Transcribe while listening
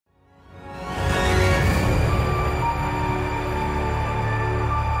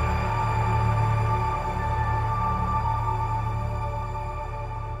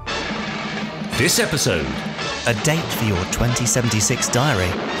This episode. A date for your 2076 diary.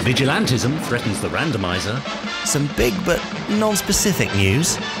 Vigilantism threatens the randomizer. Some big but non-specific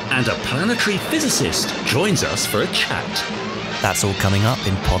news. And a planetary physicist joins us for a chat. That's all coming up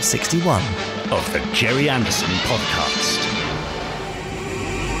in Pod 61 of the Gerry Anderson podcast.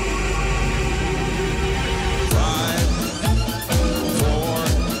 5, 4,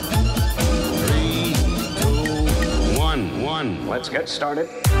 3, 2, 1. Let's get started.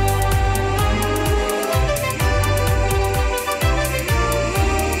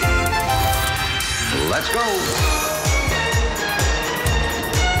 Let's go.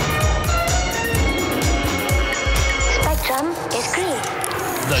 Spectrum is green.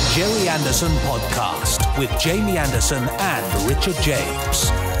 The Gerry Anderson podcast with Jamie Anderson and Richard James.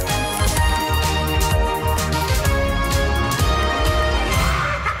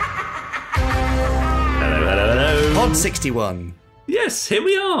 Hello. Pod 61. Yes, here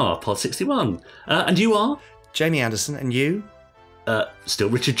we are, Pod 61. And you are? Jamie Anderson, and you? Still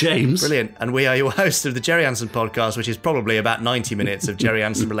Richard James. Brilliant. And we are your hosts of the Gerry Anderson podcast, which is probably about 90 minutes of Gerry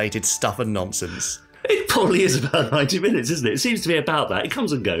Anderson related stuff and nonsense. It probably is about 90 minutes, isn't it? It seems to be about that. It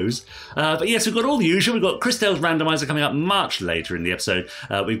comes and goes. But yes, we've got all the usual. We've got Chris Dale's randomizer coming up much later in the episode.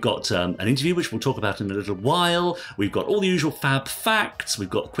 We've got an interview, which we'll talk about in a little while. We've got all the usual fab facts. We've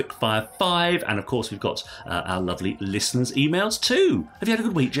got Quickfire 5. And of course, we've got our lovely listeners' emails too. Have you had a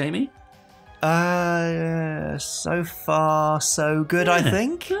good week, Jamie? So far, so good, Yeah. I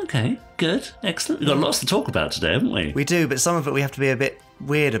think. Okay, good. Excellent. We've got lots to talk about today, haven't we? We do, but some of it we have to be a bit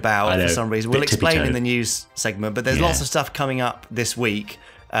weird about I know. for some reason. Bit We'll explain tippy-toe. in the news segment, but there's Yeah. lots of stuff coming up this week,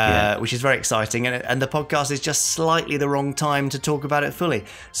 Yeah. which is very exciting, and the podcast is just slightly the wrong time to talk about it fully.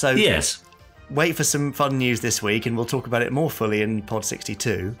 So Yes. wait for some fun news this week, and we'll talk about it more fully in Pod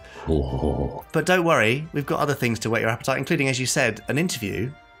 62. Oh. But don't worry, we've got other things to whet your appetite, including, as you said, an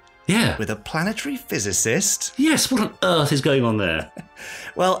interview Yeah. with a planetary physicist. Yes, what on earth is going on there?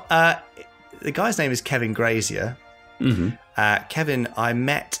 Well, the guy's name is Kevin Grazier. Mm-hmm. Kevin, I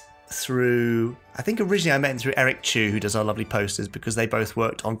met through, I think originally I met him through Eric Chu, who does our lovely posters, because they both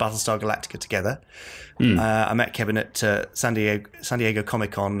worked on Battlestar Galactica together. I met Kevin at San Diego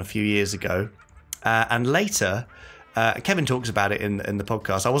Comic-Con a few years ago. And later, Kevin talks about it in the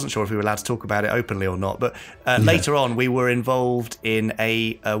podcast. I wasn't sure if we were allowed to talk about it openly or not, but later on we were involved in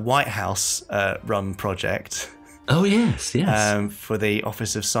a White House run project. Oh, yes. For the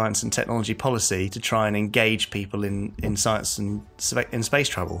Office of Science and Technology Policy to try and engage people in science and in space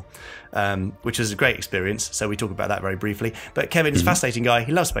travel, which was a great experience. So we talk about that very briefly. But Kevin is a fascinating guy.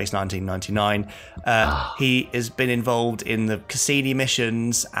 He loves Space 1999. He has been involved in the Cassini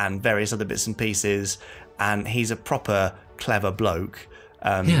missions and various other bits and pieces. And he's a proper clever bloke.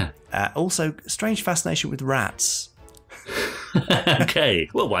 Also, strange fascination with rats. Okay.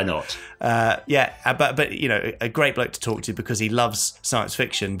 Well, why not? But you know, a great bloke to talk to because he loves science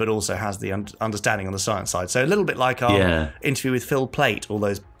fiction, but also has the understanding on the science side. So a little bit like our interview with Phil Plait all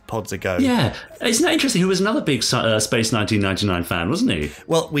those pods ago. Yeah. Isn't that interesting? He was another big Space 1999 fan, wasn't he?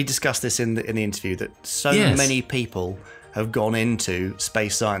 Well, we discussed this in the interview that so many people have gone into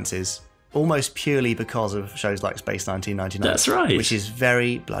space sciences almost purely because of shows like Space 1999. That's right. Which is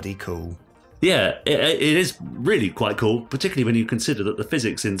very bloody cool. Yeah, it is really quite cool, particularly when you consider that the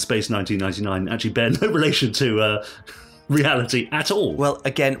physics in Space 1999 actually bear no relation to reality at all. Well,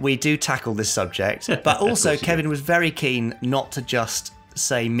 again, we do tackle this subject, but also Kevin was very keen not to just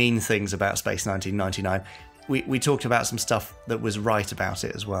say mean things about Space 1999. We talked about some stuff that was right about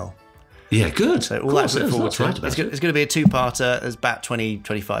it as well. Yeah, good. So all that to look forward to. It's going to be a two-parter. There's about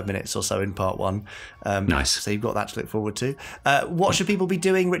 20-25 minutes or so in part one. Nice. So you've got that to look forward to. What should people be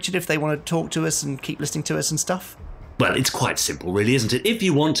doing, Richard, if they want to talk to us and keep listening to us and stuff? Well, it's quite simple, really, isn't it? If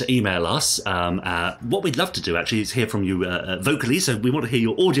you want to email us, what we'd love to do, actually, is hear from you vocally. So we want to hear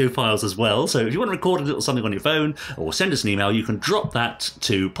your audio files as well. So if you want to record a little something on your phone or send us an email, you can drop that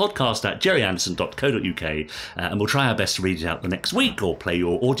to podcast@gerryanderson.co.uk, and we'll try our best to read it out the next week or play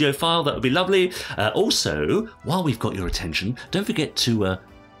your audio file. That would be lovely. Also, while we've got your attention, don't forget to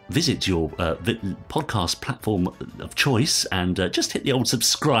visit your podcast platform of choice and just hit the old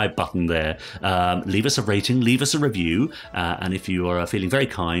subscribe button there. Leave us a rating, leave us a review, and if you are feeling very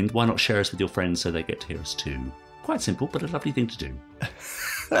kind, why not share us with your friends so they get to hear us too? Quite simple, but a lovely thing to do.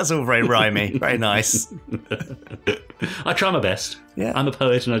 That's all very rhymey, very nice. I try my best. Yeah. I'm a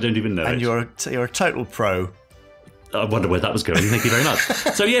poet and I don't even know and it. you're a total pro. I wonder where that was going. Thank you very much.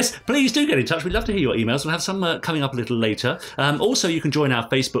 So yes, please do get in touch. We'd love to hear your emails. We'll have some coming up a little later. Also, you can join our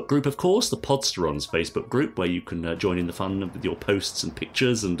Facebook group, of course, the Podsterons Facebook group, where you can join in the fun with your posts and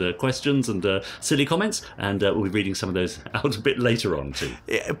pictures and questions and silly comments. And we'll be reading some of those out a bit later on too.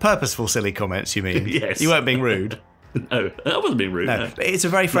 Yeah, purposeful silly comments, you mean? Yes. You weren't being rude. No, I wasn't being rude. No. It's a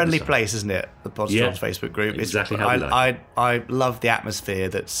very friendly place, isn't it? The Podsterons Facebook group. Exactly how we like. I love the atmosphere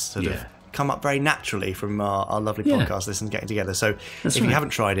that's sort of come up very naturally from our lovely podcast listeners getting together. So if you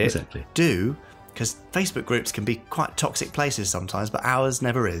haven't tried it, do, because Facebook groups can be quite toxic places sometimes, but ours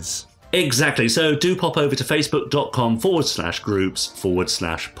never is. Exactly. So do pop over to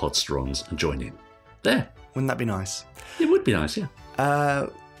facebook.com/groups/Podsterons and join in. There. Wouldn't that be nice? It would be nice, yeah.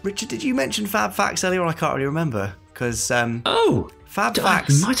 Richard, did you mention Fab Facts earlier on? I can't really remember. Because Fab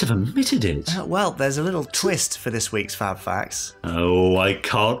Facts. I might have omitted it. Well, there's a little twist for this week's Fab Facts. Oh, I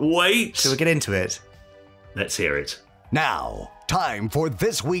can't wait. Shall we get into it? Let's hear it. Now, time for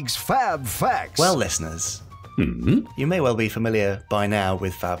this week's Fab Facts. Well, listeners, you may well be familiar by now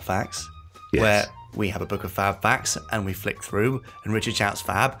with Fab Facts, where we have a book of Fab Facts and we flick through and Richard shouts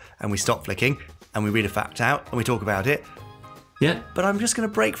Fab and we stop flicking and we read a fact out and we talk about it. Yeah. But I'm just going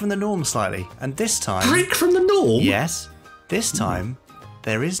to break from the norm slightly. And this time... Break from the norm? Yes. This time,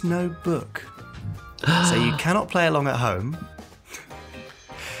 there is no book. So you cannot play along at home.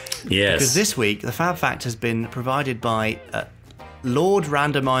 Yes. Because this week, the Fab Fact has been provided by Lord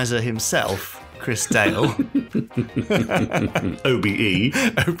Randomizer himself, Chris Dale. OBE.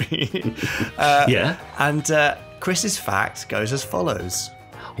 OBE. And Chris's fact goes as follows.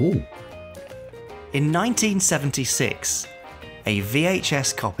 Ooh. In 1976... a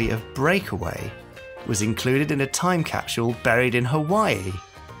VHS copy of Breakaway was included in a time capsule buried in Hawaii.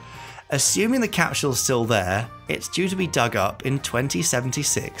 Assuming the capsule's still there, it's due to be dug up in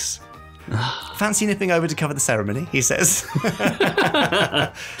 2076. Fancy nipping over to cover the ceremony, he says.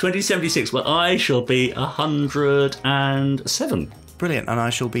 2076. Well, I shall be 107. Brilliant. And I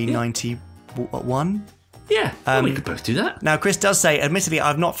shall be 91. Yeah, we could both do that. Now, Chris does say, admittedly,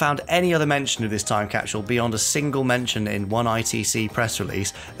 I've not found any other mention of this time capsule beyond a single mention in one ITC press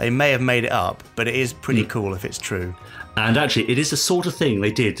release. They may have made it up, but it is pretty cool if it's true. And actually, it is the sort of thing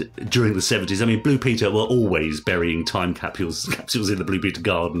they did during the 70s. I mean, Blue Peter were always burying time capsules in the Blue Peter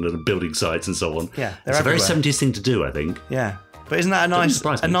garden and building sites and so on. Yeah, it's everywhere. A very 70s thing to do, I think. Yeah. But isn't that a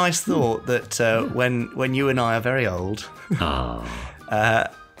nice thought that when you and I are very old...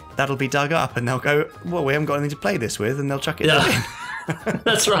 that'll be dug up and they'll go, well, we haven't got anything to play this with, and they'll chuck it in.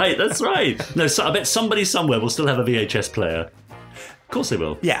 That's right. No, so I bet somebody somewhere will still have a VHS player. Of course they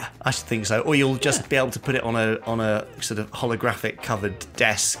will. Yeah, I should think so. Or you'll just be able to put it on a sort of holographic covered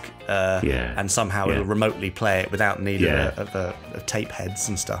desk and somehow it'll remotely play it without need of tape heads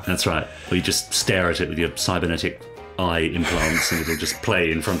and stuff. That's right. Or you just stare at it with your cybernetic eye implants and it'll just play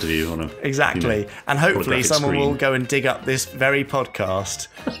in front of you on a and hopefully someone screen. will go and dig up this very podcast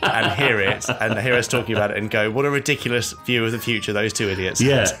and hear it and hear us talking about it and go, what a ridiculous view of the future those two idiots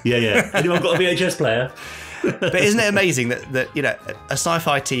had. Anyone got a VHS player? But isn't it amazing that a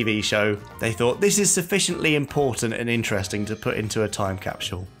sci-fi TV show, they thought this is sufficiently important and interesting to put into a time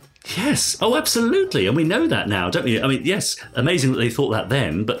capsule? Yes. Oh, absolutely. And we know that now, don't we? I mean, yes, amazing that they thought that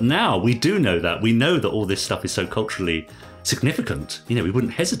then, but now we do know that. We know that all this stuff is so culturally significant. We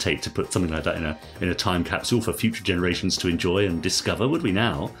wouldn't hesitate to put something like that in a time capsule for future generations to enjoy and discover, would we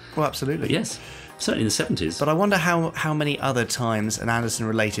now? Well, absolutely. But yes, certainly in the 70s. But I wonder how many other times an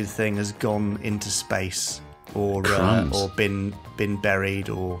Anderson-related thing has gone into space or been buried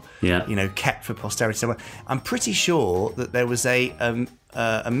or kept for posterity somewhere. I'm pretty sure that there was a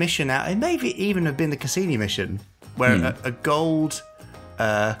mission out. It may even have been the Cassini mission, where a gold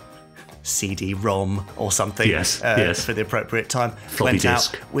CD-ROM or something for the appropriate time went out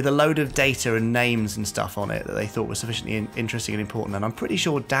with a load of data and names and stuff on it that they thought was sufficiently interesting and important. And I'm pretty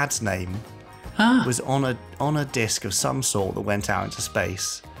sure Dad's name was on a disc of some sort that went out into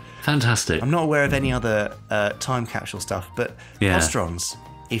space. Fantastic. I'm not aware of any other time capsule stuff, but Postrons,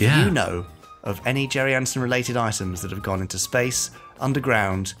 if you know of any Gerry Anderson-related items that have gone into space,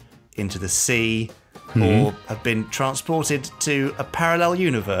 underground, into the sea, or have been transported to a parallel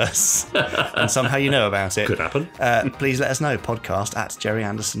universe, and somehow you know about it, could happen. Please let us know.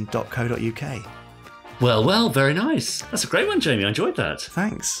 podcast@gerryanderson.co.uk. Well, very nice. That's a great one, Jamie. I enjoyed that.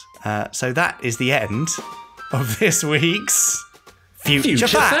 Thanks. So that is the end of this week's Future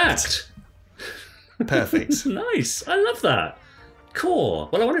Fact. Perfect. Nice. I love that. Cool.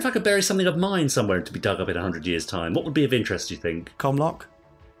 Well, I wonder if I could bury something of mine somewhere to be dug up in 100 years' time. What would be of interest, do you think? Comlock?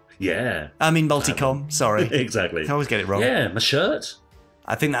 Yeah. I mean multicom, sorry. Exactly. I always get it wrong. Yeah, my shirt.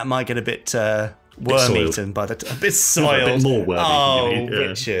 I think that might get a bit Worm-eaten by a bit soiled. A bit more worm-eaten. Oh, you mean?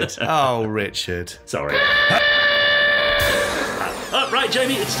 Richard. Oh, Richard. Sorry. Right,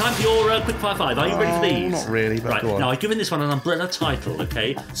 Jamie, it's time for your quickfire 5. Are you ready for these? Not really, but right, go on. now I've given this one an umbrella title,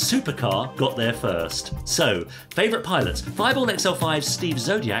 okay? Supercar got there first. So, favourite pilots, Fireball XL5's Steve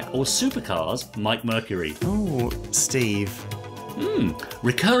Zodiac or Supercars Mike Mercury? Oh, Steve.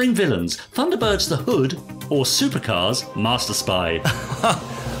 Recurring villains, Thunderbirds the Hood or Supercars Master Spy?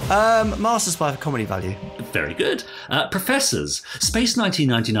 Master Spy for comedy value. Very good. Professors, Space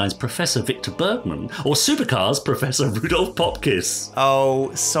 1999's Professor Victor Bergman or Supercars Professor Rudolph Popkiss?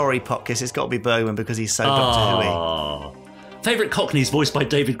 Oh, sorry, Popkiss. It's got to be Bergman because he's so Doctor Who-y. Favourite Cockneys voiced by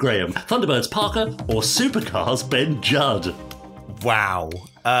David Graham, Thunderbirds Parker or Supercars Ben Judd? Wow.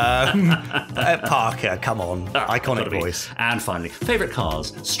 Parker, come on. Iconic voice. And finally, favourite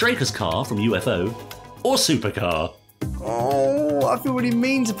cars, Straker's car from UFO or Supercar? Oh, I feel really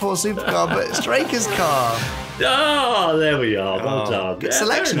mean to poor Supercar, but Straker's car. Ah, there we are. Well done. Good Yeah,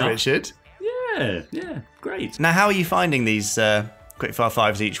 selection, fair enough. Richard. Yeah, great. Now, how are you finding these quickfire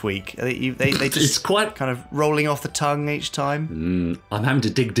 5s each week? They just It's quite kind of rolling off the tongue each time? I'm having to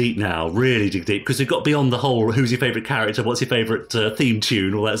dig deep now, really dig deep, because we've got beyond the whole who's your favourite character, what's your favourite theme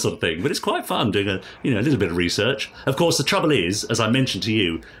tune, all that sort of thing. But it's quite fun doing a little bit of research. Of course, the trouble is, as I mentioned to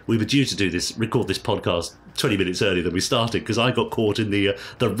you, we were due to record this podcast 20 minutes earlier than we started because I got caught in the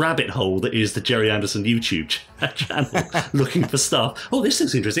rabbit hole that is the Gerry Anderson YouTube channel looking for stuff. Oh, this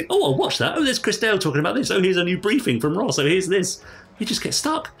looks interesting. Oh, I'll watch that. Oh, there's Chris Dale talking about this. Oh, here's a new briefing from Ross. Oh, here's this. You just get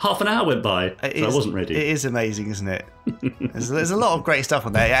stuck. Half an hour went by, so I wasn't ready. It is amazing, isn't it? There's a lot of great stuff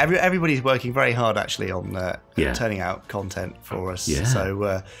on there. Everybody's working very hard, actually, on turning out content for us. Yeah.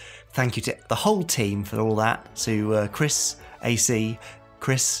 So thank you to the whole team for all that. To Chris, AC,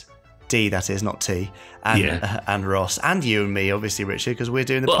 Chris, D, that is, not T, and Ross, and you and me, obviously, Richard, because we're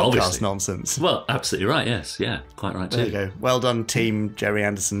doing the podcast obviously. nonsense. Well, absolutely right, yes. Yeah, quite right, too. There you go. Well done, team Gerry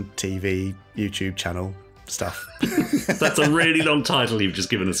Anderson TV YouTube channel stuff. That's a really long title you've just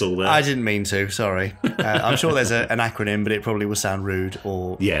given us all there. I didn't mean to, sorry. I'm sure there's an acronym, but it probably will sound rude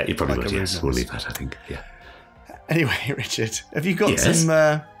or... Yeah, it probably like would, a yes. rudeness. We'll leave that, I think, yeah. Anyway, Richard, have you got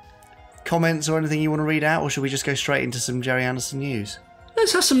some comments or anything you want to read out, or should we just go straight into some Gerry Anderson news?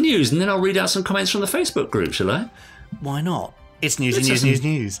 Let's have some news, and then I'll read out some comments from the Facebook group, shall I? Why not? It's news.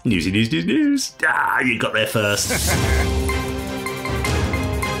 Newsy news. Ah, you got there first.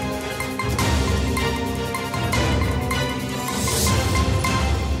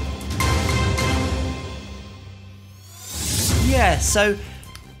 Yeah, so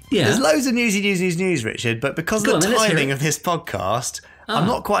there's loads of news, Richard, but because of the timing of this podcast, I'm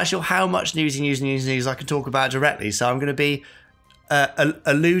not quite sure how much news I can talk about directly, so I'm going to be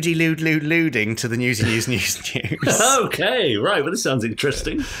alluding to the news. Okay, right. Well, this sounds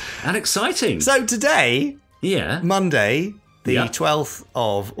interesting and exciting. So today, Yeah. Monday, the 12th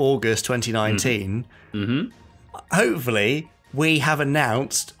of August 2019, hopefully we have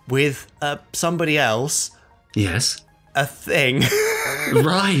announced with somebody else Yes. a thing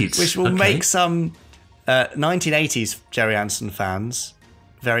Right. which will make some 1980s Gerry Anderson fans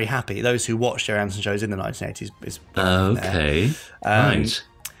very happy. Those who watched Gerry Anderson shows in the 1980s is Okay. Right.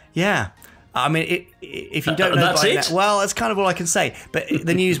 Yeah. I mean, if you don't know that's by it? now, well, that's kind of all I can say. But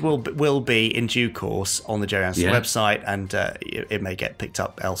the news will be in due course on the Gerry Anderson website, and it may get picked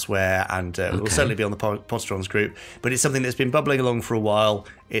up elsewhere, and it will certainly be on the Podstrons group. But it's something that's been bubbling along for a while.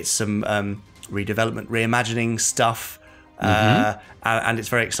 It's some redevelopment, reimagining stuff, and it's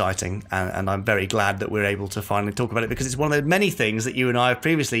very exciting. And I'm very glad that we're able to finally talk about it, because it's one of the many things that you and I have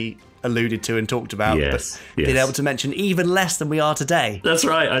previously alluded to and talked about, but been able to mention even less than we are today. That's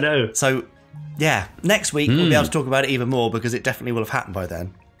right, I know. So, yeah, next week we'll be able to talk about it even more, because it definitely will have happened by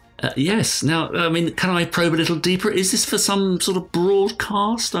then. Yes. Now, I mean, can I probe a little deeper? Is this for some sort of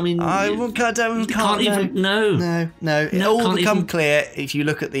broadcast? I mean, No. It all will become clear if you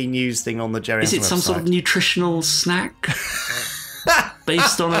look at the news thing on the Gerry Is Anderson it some website. sort of nutritional snack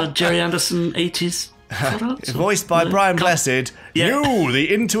based on a Gerry Anderson 80s product? Voiced by Brian Blessed. You,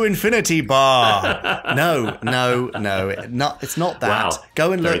 the Into Infinity bar. No. It's not that. Wow.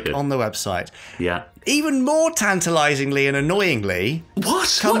 Go and Very look good. on the website. Yeah. Even more tantalisingly and annoyingly,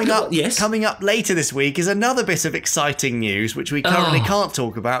 What? coming up later this week is another bit of exciting news, which we currently can't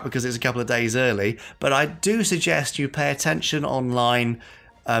talk about because it's a couple of days early. But I do suggest you pay attention online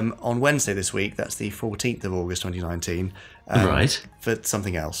on Wednesday this week. That's the 14th of August 2019. Right. For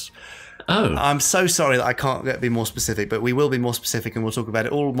something else. Oh. I'm so sorry that I can't be more specific, but we will be more specific, and we'll talk about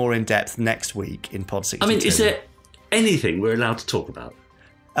it all more in depth next week in Pod 62. I mean, is there anything we're allowed to talk about?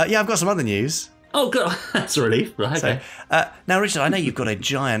 Yeah, I've got some other news. Oh, good. That's a relief. Right, okay. So, now, Richard, I know you've got a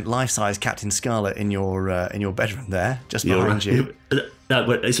giant life-size Captain Scarlet in your bedroom there, just behind you. No,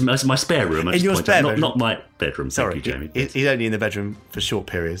 it's my spare room. In your spare bedroom? Not my bedroom. Sorry, Thank you, Jamie. He's only in the bedroom for short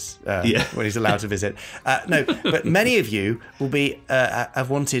periods when he's allowed to visit. No, but many of you will be have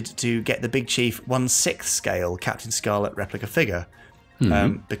wanted to get the Big Chief 1/6 scale Captain Scarlet replica figure.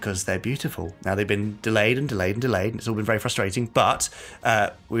 Because they're beautiful. Now, they've been delayed and delayed and delayed, and it's all been very frustrating, but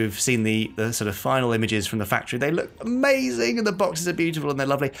we've seen the sort of final images from the factory. They look amazing, and the boxes are beautiful, and they're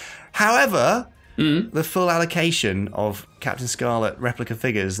lovely. However, the full allocation of Captain Scarlet replica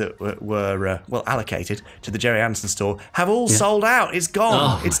figures that were allocated to the Gerry Anderson store have all sold out. It's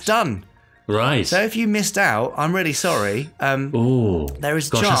gone. It's done. Right. So if you missed out, I'm really sorry. There is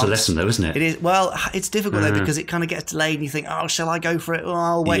a chance. That's a lesson, though, isn't it? It is. Well, it's difficult though because it kind of gets delayed, and you think, "Oh, shall I go for it? Oh,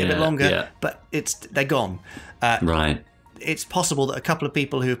 I'll wait a bit longer." Yeah. But they're gone. Right. It's possible that a couple of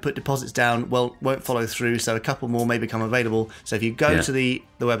people who have put deposits down won't follow through, so a couple more may become available. So if you go to the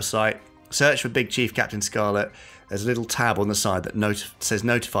website, search for Big Chief Captain Scarlet. There's a little tab on the side that says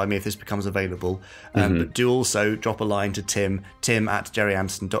notify me if this becomes available. But do also drop a line to Tim at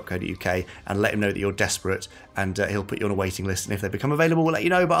gerryanderson.co.uk, and let him know that you're desperate, and he'll put you on a waiting list. And if they become available, we'll let you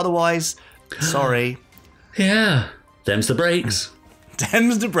know. But otherwise, sorry. Yeah. Them's the breaks.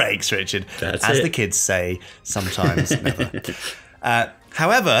 Them's the breaks, Richard. As the kids say, sometimes never.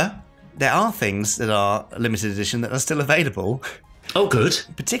 However, there are things that are limited edition that are still available. Oh, good.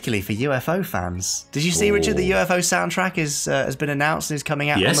 Particularly for UFO fans. Did you see, Richard, the UFO soundtrack has been announced and is coming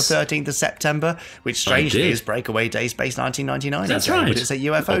out on the 13th of September, which strangely is Breakaway Day Space 1999. That's right. But it's a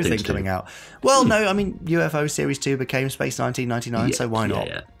UFO thing coming out. Well, no, I mean, UFO Series 2 became Space 1999, so why not?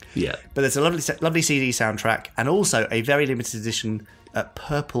 Yeah. But there's a lovely CD soundtrack, and also a very limited edition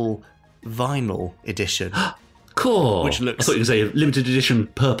purple vinyl edition. Cool. Which looks... I thought you were going to say a limited edition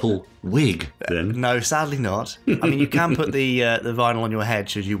purple wig then. No, sadly not. I mean, you can put the vinyl on your head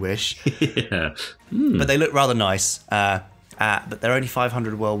should you wish. Yeah. But they look rather nice. But they're only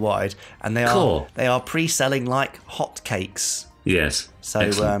 500 worldwide, and they are pre-selling like hotcakes. Yes.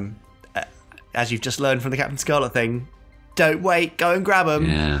 So, as you've just learned from the Captain Scarlet thing, don't wait, go and grab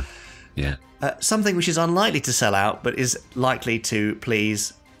them. Yeah. Something which is unlikely to sell out, but is likely to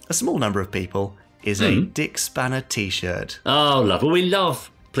please a small number of people, is a Dick Spanner T-shirt. Oh, love. Well, we love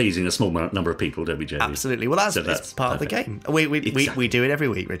pleasing a small number of people, don't we, Gerry? Absolutely. Well, that's part perfect. Of the game. We do it every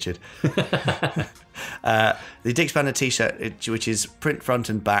week, Richard. The Dick Spanner T-shirt, which is print front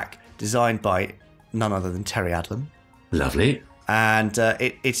and back, designed by none other than Terry Adlam. Lovely. And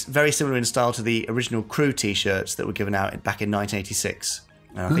it's very similar in style to the original Crew T-shirts that were given out back in 1986.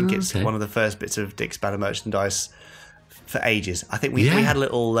 And I think it's one of the first bits of Dick Spanner merchandise for ages. I think we had a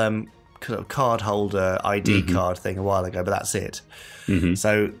little... kind of card holder ID card thing a while ago, but that's it.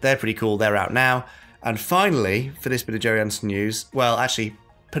 So they're pretty cool. They're out now. And finally, for this bit of Gerry Anderson news, well, actually,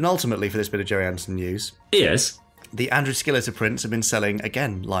 penultimately for this bit of Gerry Anderson news, yes, the Andrew Skilleter prints have been selling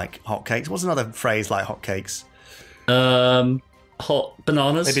again like hotcakes. What's another phrase like hotcakes? Hot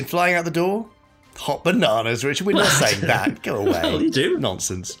bananas. They've been flying out the door. Hot bananas, Richard. We're not saying that. Go away. Well, you do.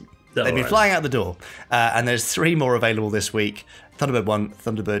 Nonsense. They've been flying out the door. And there's 3 more available this week. Thunderbird 1,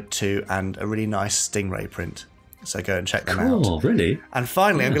 Thunderbird 2, and a really nice Stingray print. So go and check them out. Oh, really? And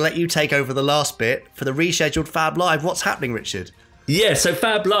finally, I'm going to let you take over the last bit for the rescheduled Fab Live. What's happening, Richard? Yeah, so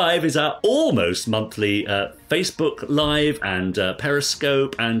Fab Live is our almost monthly Facebook Live and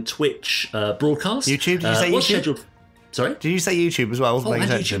Periscope and Twitch broadcast. YouTube? Did you say YouTube? Scheduled... Sorry? Did you say YouTube as well? And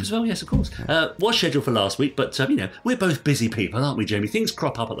YouTube as well, yes, of course. Was scheduled for last week, but, we're both busy people, aren't we, Jamie? Things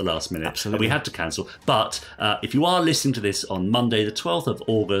crop up at the last minute. Absolutely. And we had to cancel. But if you are listening to this on Monday, the 12th of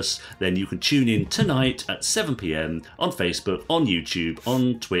August, then you can tune in tonight at 7 p.m. on Facebook, on YouTube,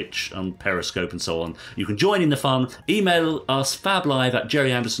 on Twitch, on Periscope, and so on. You can join in the fun. Email us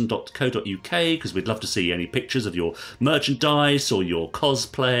fablive@gerryanderson.co.uk, because we'd love to see any pictures of your merchandise or your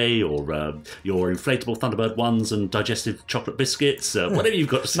cosplay or your inflatable Thunderbird 1s and digestive chocolate biscuits, whatever you've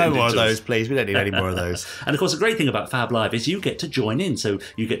got to send. No more of those, please. We don't need any more of those. And of course, the great thing about Fab Live is you get to join in, so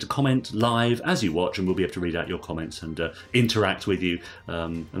you get to comment live as you watch, and we'll be able to read out your comments and interact with you,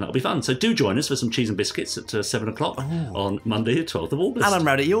 and that'll be fun. So do join us for some cheese and biscuits at 7 o'clock on Monday, the 12th of August. And I'm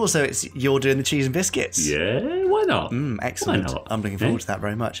round at yours, so you're doing the cheese and biscuits. Yeah, why not? Excellent. Why not? I'm looking forward to that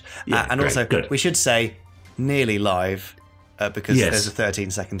very much. Yeah, and great, also, good. We should say nearly live because there's a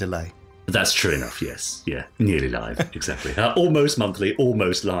 13-second delay. That's true enough, yes. Yeah, nearly live, exactly. Almost monthly,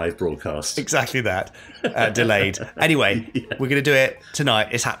 almost live broadcast. Exactly that. Delayed. Anyway, we're going to do it tonight.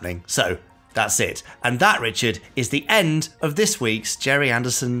 It's happening. So, that's it. And that, Richard, is the end of this week's Gerry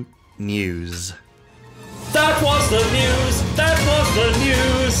Anderson News. That was the news! That was the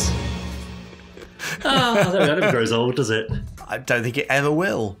news! That never grows old, does it? I don't think it ever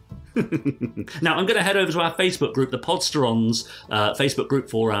will. Now, I'm going to head over to our Facebook group, the Podsterons Facebook group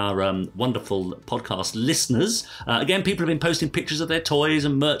for our wonderful podcast listeners. Again, people have been posting pictures of their toys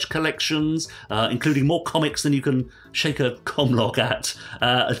and merch collections, including more comics than you can shake a comlog at.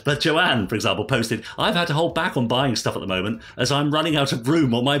 But Joanne, for example, posted, "I've had to hold back on buying stuff at the moment as I'm running out of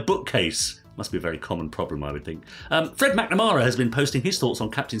room on my bookcase." Must be a very common problem, I would think. Fred McNamara has been posting his thoughts on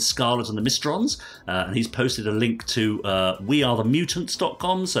Captain Scarlet and the Mysterons, and he's posted a link to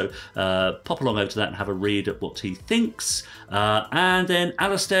wearethemutants.com, so pop along over to that and have a read at what he thinks. And then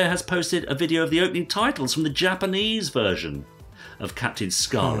Alistair has posted a video of the opening titles from the Japanese version of Captain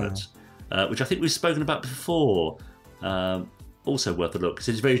Scarlet, which I think we've spoken about before. Also worth a look.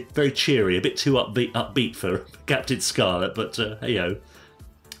 It's very, very cheery, a bit too upbeat for Captain Scarlet, but hey-ho.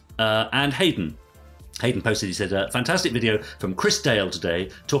 And Hayden posted, he said, fantastic video from Chris Dale today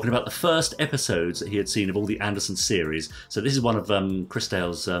talking about the first episodes that he had seen of all the Anderson series. So this is one of Chris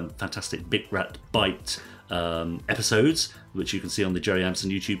Dale's fantastic Big Rat Bite episodes, which you can see on the Gerry Anderson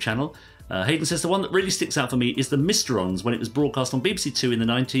YouTube channel. Hayden says, the one that really sticks out for me is the Mysterons when it was broadcast on BBC Two in the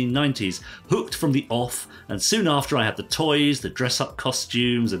 1990s. Hooked from the off, and soon after I had the toys, the dress-up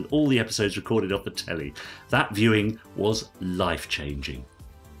costumes, and all the episodes recorded off the telly. That viewing was life-changing.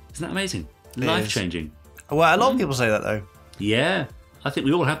 Isn't that amazing? Life-changing. Well, a lot of people say that, though. Yeah. I think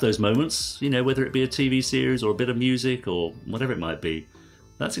we all have those moments, you know, whether it be a TV series or a bit of music or whatever it might be.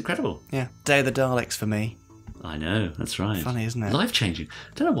 That's incredible. Yeah. Day of the Daleks for me. I know, that's right. Funny, isn't it? Life-changing.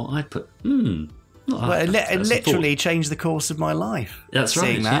 Don't know what I'd put. Well, it literally changed the course of my life. That's right,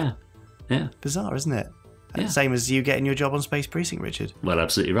 seeing that. Yeah. Bizarre, isn't it? Yeah. Same as you getting your job on Space Precinct, Richard. Well,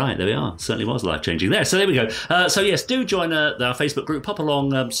 absolutely right. There we are. Certainly was life-changing there. So there we go. So yes, do join our Facebook group. Pop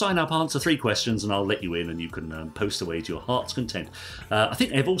along, sign up, answer 3 questions, and I'll let you in, and you can post away to your heart's content. I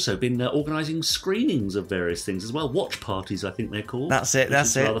think they've also been organising screenings of various things as well. Watch parties, I think they're called. That's it.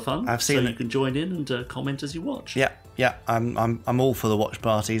 That's it. Rather fun. I've seen it. So you can join in and comment as you watch. Yeah. I'm all for the watch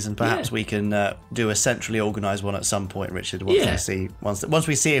parties, and perhaps we can do a centrally organised one at some point, Richard. Once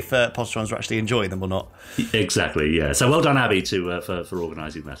we see if Podsterons are actually enjoying them or not. Exactly. Yeah. So well done, Abby, for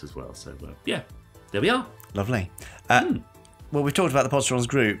organising that as well. So yeah, there we are. Lovely. Well, we've talked about the Podsterons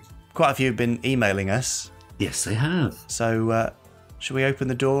group. Quite a few have been emailing us. Yes, they have. So should we open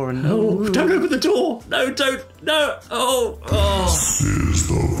the door and? Oh, don't open the door! No, don't! No! Oh! This is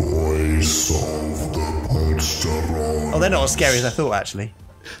the voice of the Podsterons. Oh, they're not as scary as I thought, actually.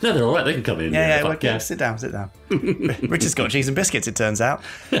 No, they're all right. They can come in. Yeah. Sit down. Richard's got cheese and biscuits, it turns out.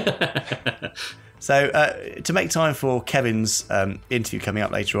 So, to make time for Kevin's interview coming up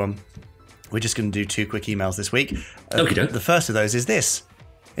later on, we're just going to do 2 quick emails this week. The first of those is this.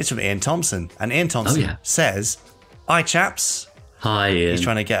 It's from Ian Thompson. And Ian Thompson says, "Hi, chaps." Hi, Ian. He's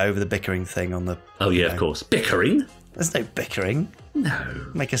trying to get over the bickering thing on the... of course. Bickering? There's no bickering.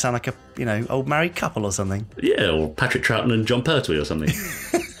 No. Make it sound like a, old married couple or something. Yeah, or Patrick Troughton and John Pertwee or something.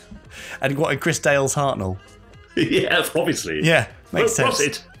 And what, in Chris Dale's Hartnell? Yeah, obviously. Yeah, makes sense.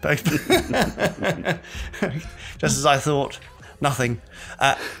 It? Just as I thought, nothing.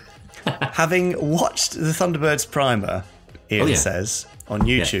 Having watched the Thunderbirds primer, Ian says, on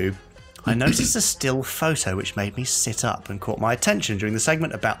YouTube, I noticed a still photo which made me sit up and caught my attention during the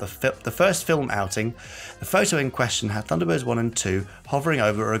segment about the first film outing. The photo in question had Thunderbirds 1 and 2 hovering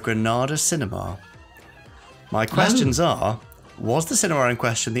over a Granada cinema. My questions are, was the cinema in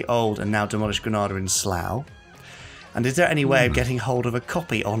question the old and now demolished Granada in Slough? And is there any way of getting hold of a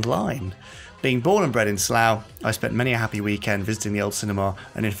copy online? Being born and bred in Slough, I spent many a happy weekend visiting the old cinema,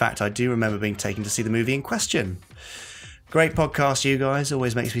 and in fact I do remember being taken to see the movie in question. Great podcast, you guys.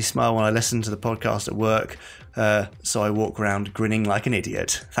 Always makes me smile when I listen to the podcast at work, so I walk around grinning like an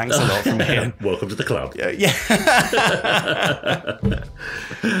idiot. Thanks a lot from Ian. Welcome to the club.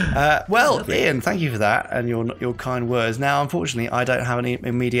 Well, Ian, thank you for that and your kind words. Now, unfortunately, I don't have any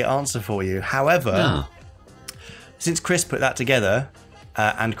immediate answer for you. However, since Chris put that together,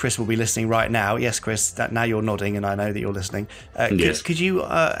 and Chris will be listening right now. Yes, Chris, now you're nodding and I know that you're listening. Could you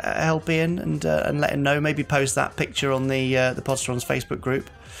help Ian and let him know? Maybe post that picture on the Podsterons Facebook group.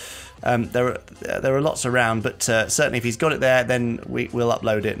 There are lots around, but certainly if he's got it there, then we'll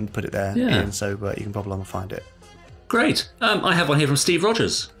upload it and put it there, Ian, so you can pop along and find it. Great. I have one here from Steve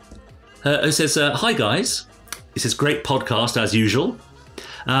Rogers, who says, "Hi guys." He says, "Great podcast as usual.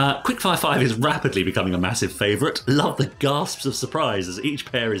 Quickfire 5 is rapidly becoming a massive favourite. Love the gasps of surprise as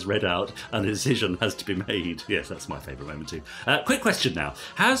each pair is read out and a decision has to be made. Yes, that's my favourite moment too. Quick question now.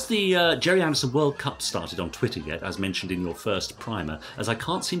 Has the Gerry Anderson World Cup started on Twitter yet, as mentioned in your first primer, as I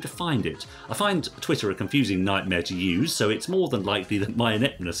can't seem to find it? I find Twitter a confusing nightmare to use, so it's more than likely that my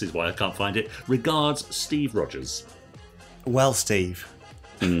ineptness is why I can't find it. Regards, Steve Rogers. Well, Steve,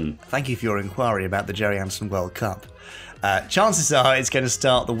 thank you for your inquiry about the Gerry Anderson World Cup. Chances are it's going to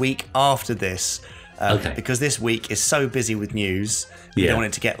start the week after this, because this week is so busy with news, you don't want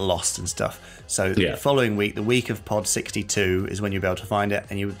it to get lost and stuff. So the following week, the week of Pod 62, is when you'll be able to find it,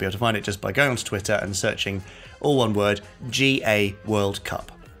 and you'll be able to find it just by going onto Twitter and searching, all one word, GA World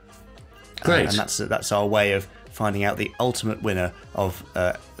Cup. Great. And that's our way of finding out the ultimate winner of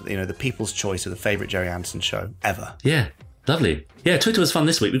the people's choice of the favourite Gerry Anderson show ever. Yeah. Lovely. Yeah, Twitter was fun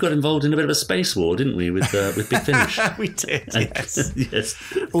this week. We got involved in a bit of a space war, didn't we, with Big Finish? We did, yes. Yes.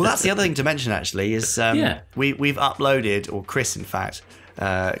 Well, that's the other thing to mention, actually, is we've uploaded, or Chris, in fact,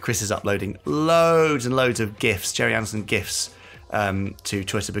 Chris is uploading loads and loads of GIFs, Gerry Anderson GIFs, to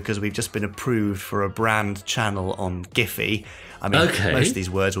Twitter, because we've just been approved for a brand channel on Giphy. I mean, most of these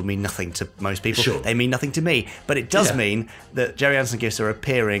words will mean nothing to most people. Sure. They mean nothing to me. But it does mean that Gerry Anderson GIFs are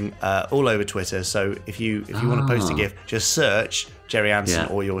appearing all over Twitter. So if you want to post a GIF, just search Gerry Anderson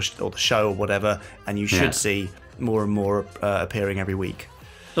or the show or whatever, and you should see more and more appearing every week.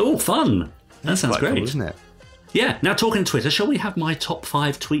 Oh, fun. That sounds great. Cool, isn't it? Yeah. Now, talking Twitter, shall we have my top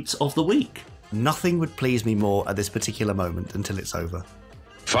 5 tweets of the week? Nothing would please me more at this particular moment until it's over.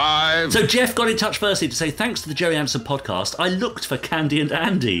 5. So Jeff got in touch firstly to say, thanks to the Gerry Anderson podcast, I looked for Candy and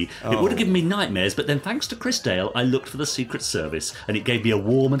Andy. It would have given me nightmares, but then thanks to Chris Dale, I looked for the Secret Service, and it gave me a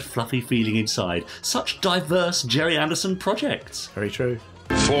warm and fluffy feeling inside. Such diverse Gerry Anderson projects. Very true.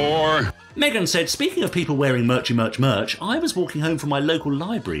 4. Megan said, speaking of people wearing merch, I was walking home from my local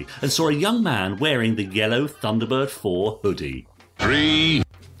library and saw a young man wearing the yellow Thunderbird 4 hoodie. 3.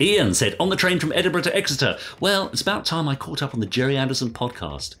 Ian said, on the train from Edinburgh to Exeter. Well, it's about time I caught up on the Gerry Anderson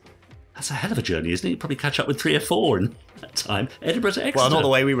podcast. That's a hell of a journey, isn't it? You'd probably catch up with 3 or 4 in that time. Edinburgh to Exeter. Well, not the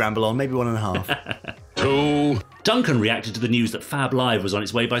way we ramble on, maybe 1.5. 2. Duncan reacted to the news that Fab Live was on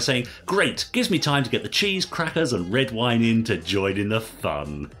its way by saying, great, gives me time to get the cheese, crackers and red wine in to join in the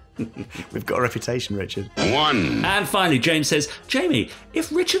fun. We've got a reputation, Richard. 1. And finally, James says, Jamie,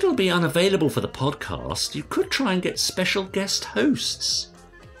 if Richard will be unavailable for the podcast, you could try and get special guest hosts.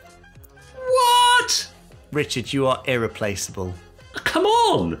 What? Richard, you are irreplaceable. Come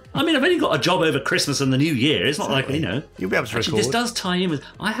on! I mean, I've only got a job over Christmas and the New Year. It's not like, You'll be able to Actually, record. this does tie in with...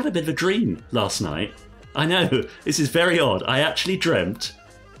 I had a bit of a dream last night. I know, this is very odd. I actually dreamt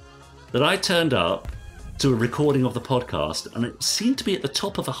that I turned up to a recording of the podcast, and it seemed to be at the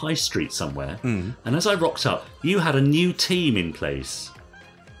top of a high street somewhere. And as I rocked up, you had a new team in place.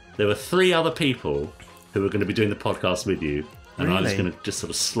 There were 3 other people who were going to be doing the podcast with you, and I was going to just sort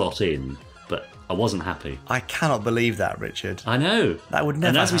of slot in. But I wasn't happy. I cannot believe that, Richard. I know. That would never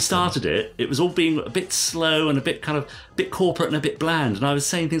And as happen. we started it, it was all being a bit slow and a bit corporate and a bit bland. And I was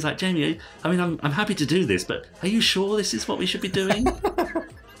saying things like, Jamie, I mean, I'm happy to do this, but are you sure this is what we should be doing?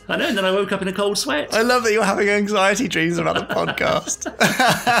 I know, and then I woke up in a cold sweat. I love that you're having anxiety dreams about the podcast.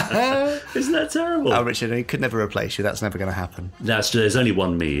 Isn't that terrible? Oh, Richard, he could never replace you. That's never going to happen. That's true. There's only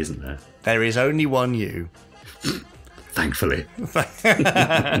one me, isn't there? There is only one you. Thankfully.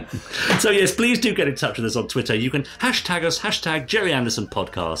 So yes, please do get in touch with us on Twitter. You can hashtag us, hashtag Gerry Anderson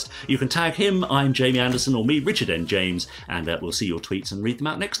Podcast. You can tag him, I'm Jamie Anderson, or me, Richard N. James, and we'll see your tweets and read them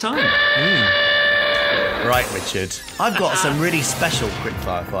out next time. Right, Richard. I've got some really special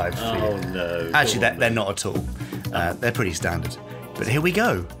quickfire 5s for you. Oh no. Actually, they're not at all. They're pretty standard. But here we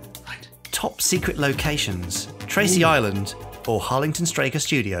go. Right. Top secret locations. Tracy Island or Harlington Straker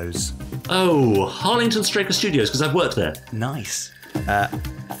Studios. Oh, Harlington Straker Studios, because I've worked there. Nice.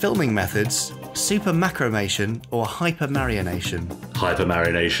 Filming methods. Super macromation or hypermarionation.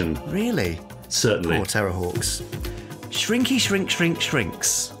 Hypermarination. Really? Certainly. Poor Terrorhawks. Shrinky shrink shrink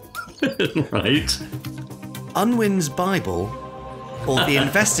shrinks. Right. Unwin's Bible or the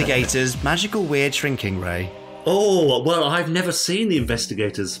Investigator's magical weird shrinking ray. Oh, well, I've never seen the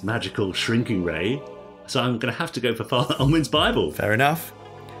Investigator's magical shrinking ray, so I'm going to have to go for Father Unwin's Bible. Fair enough.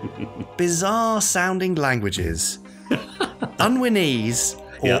 Bizarre sounding languages. Unwinese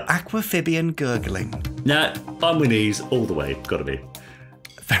or Aquafibian gurgling. Nah, Unwinese all the way. Got to be.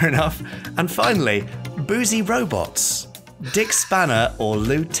 Fair enough. And finally, boozy robots. Dick Spanner or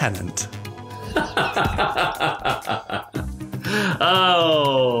Lieutenant.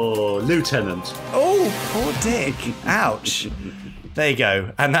 Oh, Lieutenant. Oh, poor Dick. Ouch. There you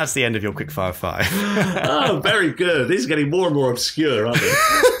go. And that's the end of your Quickfire 5. Oh, very good. These are getting more and more obscure, aren't they?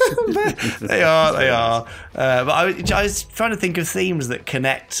 They are. But I was trying to think of themes that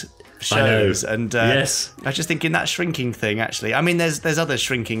connect shows. And yes. I was just thinking that shrinking thing, actually. I mean, there's other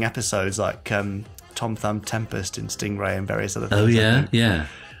shrinking episodes like Tom Thumb Tempest in Stingray and various other things. Oh, yeah.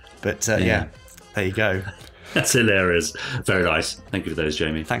 But yeah, there you go. That's hilarious. Very nice. Thank you for those,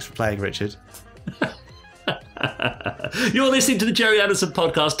 Jamie. Thanks for playing, Richard. You're listening to the Gerry Anderson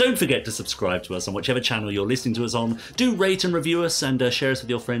Podcast. Don't forget to subscribe to us on whichever channel you're listening to us on. Do rate and review us and share us with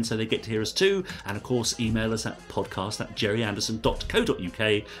your friends so they get to hear us too. And of course, email us at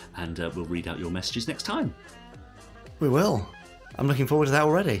podcast@gerryanderson.co.uk and we'll read out your messages next time. We will. I'm looking forward to that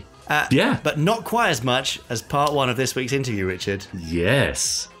already. Yeah. But not quite as much as part 1 of this week's interview, Richard.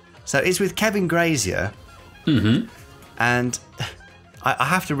 Yes. So it's with Kevin Grazier. Mm-hmm. And I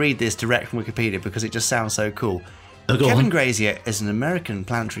have to read this direct from Wikipedia because it just sounds so cool. Oh, Kevin Grazier is an American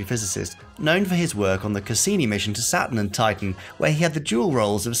planetary physicist known for his work on the Cassini mission to Saturn and Titan, where he had the dual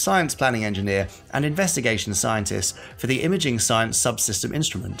roles of science planning engineer and investigation scientist for the Imaging Science Subsystem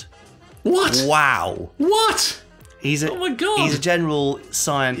instrument. What? Wow. What? Oh my God. He's a general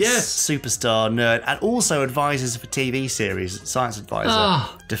science superstar nerd and also advises for TV series, science advisor.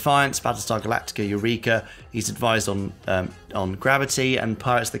 Defiance, Battlestar Galactica, Eureka. He's advised on Gravity and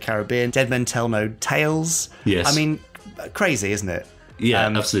Pirates of the Caribbean. Dead Men Tell No Tales. Yes. I mean, crazy, isn't it? Yeah,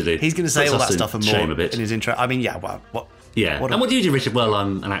 absolutely. He's going to say all that stuff and more in his intro. I mean, yeah, well, what? Yeah. And what do you do, Richard? Well,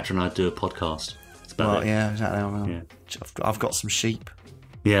 I'm an actor and I do a podcast. That's about it. Yeah, exactly. I've got some sheep.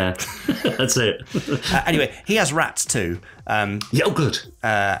 Yeah, that's it. Anyway, he has rats too. Good.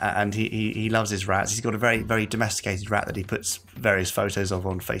 And he loves his rats. He's got a very, very domesticated rat that he puts various photos of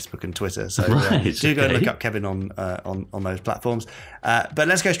on Facebook and Twitter. So do go and look up Kevin on those platforms. But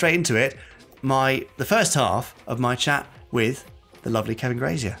let's go straight into it. The first half of my chat with the lovely Kevin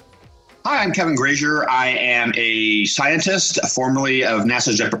Grazier. Hi, I'm Kevin Grazier. I am a scientist, formerly of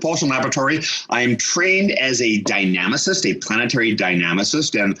NASA's Jet Propulsion Laboratory. I am trained as a dynamicist, a planetary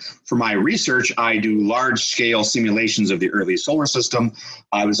dynamicist. And for my research, I do large-scale simulations of the early solar system.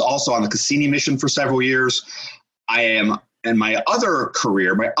 I was also on the Cassini mission for several years. In my other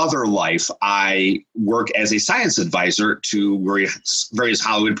career, my other life, I work as a science advisor to various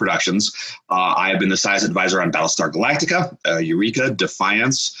Hollywood productions. I have been the science advisor on Battlestar Galactica, Eureka,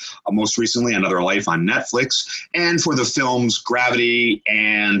 Defiance, most recently Another Life on Netflix, and for the films Gravity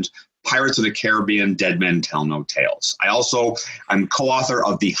and Pirates of the Caribbean, Dead Men Tell No Tales. I'm co-author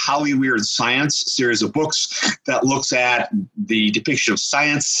of the Hollyweird Science series of books that looks at the depiction of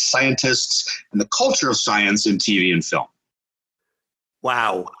science, scientists, and the culture of science in TV and film.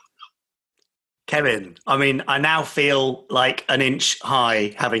 Wow. Kevin, I mean, I now feel like an inch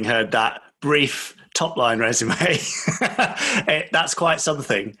high having heard that brief top-line resume. That's quite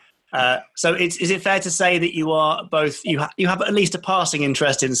something. So is it fair to say that you are both, you have at least a passing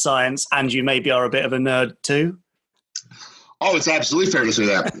interest in science and you maybe are a bit of a nerd too? Oh, it's absolutely fair to say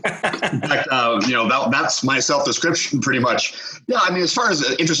that. In fact, that's my self-description pretty much. Yeah, I mean, as far as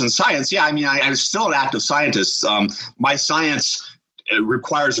interest in science, I'm still an active scientist. My science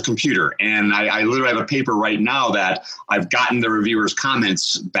requires a computer, and I literally have a paper right now that I've gotten the reviewers'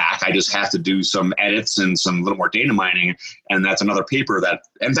 comments back. I just have to do some edits and some little more data mining, and that's another paper that,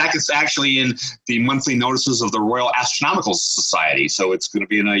 in fact, it's actually in the monthly notices of the Royal Astronomical Society, so it's going to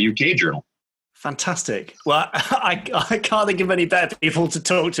be in a UK journal. Fantastic. Well, I can't think of any better people to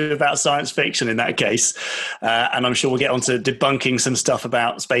talk to about science fiction in that case. And I'm sure we'll get on to debunking some stuff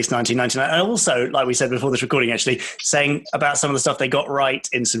about Space 1999. And also, like we said before this recording, actually, saying about some of the stuff they got right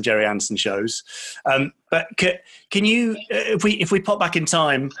in some Gerry Anderson shows. But can you, if we pop back in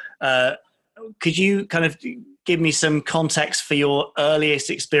time, could you kind of give me some context for your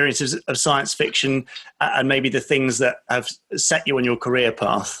earliest experiences of science fiction and maybe the things that have set you on your career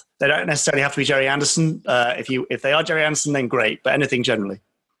path? They don't necessarily have to be Gerry Anderson. If they are Gerry Anderson, then great, but anything generally.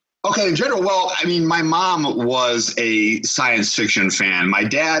 Okay, in general, well, I mean, my mom was a science fiction fan. My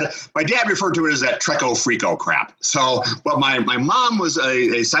dad referred to it as that Trecko Freako crap. So, but my mom was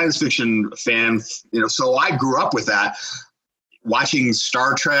a science fiction fan, so I grew up with that. Watching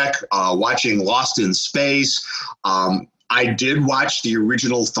Star Trek, watching Lost in Space. I did watch the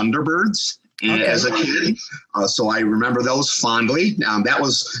original Thunderbirds as a kid, so I remember those fondly. That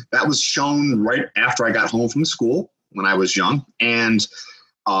was shown right after I got home from school when I was young, and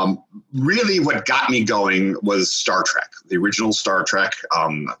really what got me going was Star Trek, the original Star Trek.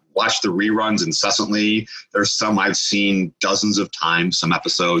 Watched the reruns incessantly. There's some I've seen dozens of times, some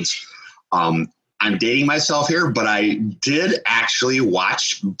episodes. I'm dating myself here, but I did actually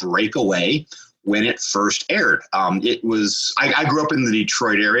watch Breakaway when it first aired. It was I grew up in the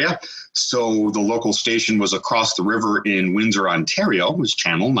Detroit area, so the local station was across the river in Windsor, Ontario. It was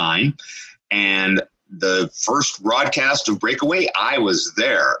Channel 9, and the first broadcast of Breakaway, I was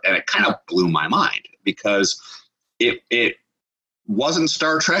there, and it kind of blew my mind because it wasn't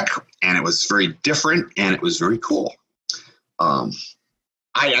Star Trek, and it was very different, and it was very cool. I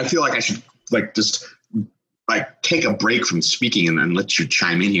feel like I should just take a break from speaking and then let you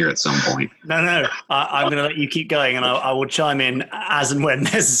chime in here at some point. No, I'm going to let you keep going, and I will chime in as and when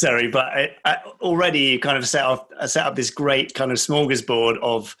necessary. But already you kind of set up this great kind of smorgasbord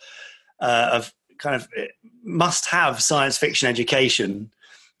of kind of must-have science fiction education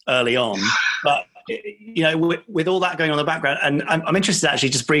early on. But with all that going on in the background, and I'm interested actually,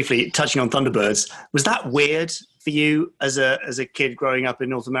 just briefly touching on Thunderbirds. Was that weird for you as a kid growing up in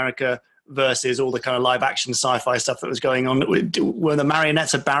North America versus all the kind of live action sci-fi stuff that was going on? Were the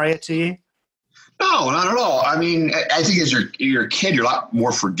marionettes a barrier to you? No, not at all. I mean, I think as you're a kid, you're a lot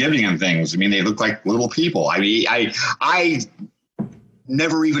more forgiving in things. I mean, they look like little people. I mean, I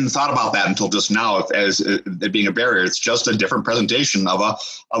never even thought about that until just now as it being a barrier. It's just a different presentation of a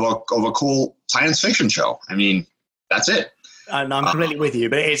cool science fiction show. I mean, that's it. And I'm completely with you,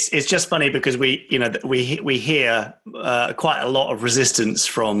 but it's just funny because we hear quite a lot of resistance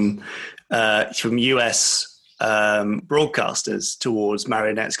from US broadcasters towards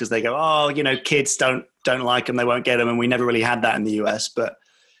marionettes because they go, kids don't like them, they won't get them, and we never really had that in the US. But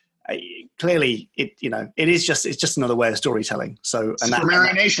clearly, it's just another way of storytelling. So, and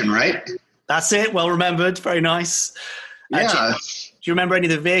Marination, right? That's it. Well remembered. Very nice. Yeah. Do you remember any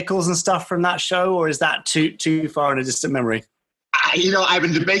of the vehicles and stuff from that show, or is that too far in a distant memory? I've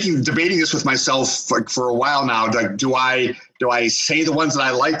been debating this with myself for a while now. Do I say the ones that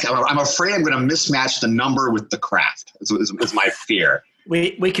I like? I'm afraid I'm going to mismatch the number with the craft. Is my fear.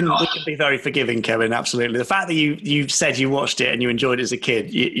 We can be very forgiving, Kevin. Absolutely. The fact that you said you watched it and you enjoyed it as a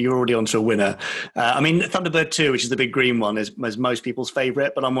kid, you're already onto a winner. I mean, Thunderbird 2, which is the big green one, is most people's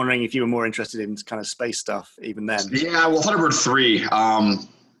favorite. But I'm wondering if you were more interested in kind of space stuff even then. Yeah, well, Thunderbird 3. I'm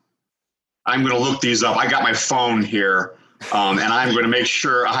going to look these up. I got my phone here, and I'm going to make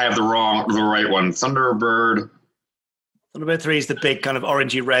sure I have the right one. Thunderbird 3 is the big kind of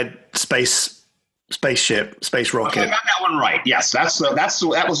orangey red spaceship, space rocket. Okay, I got that one right. Yes, that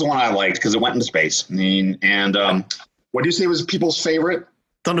was the one I liked because it went into space. I mean, and what do you say was people's favorite?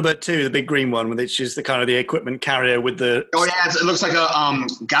 Thunderbird 2, the big green one, which is the kind of the equipment carrier with the. Oh yeah, it looks like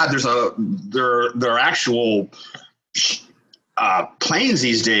a there are actual planes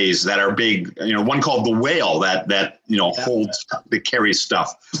these days that are big. One called the Whale that holds that carries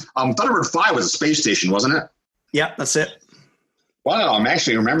stuff. Thunderbird 5 was a space station, wasn't it? Yeah, that's it. Wow, I'm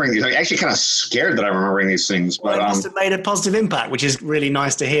actually remembering these. I'm actually kind of scared that I'm remembering these things. But it must have made a positive impact, which is really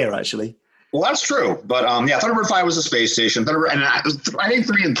nice to hear, actually. Well, that's true. But Thunderbird 5 was a space station. And I think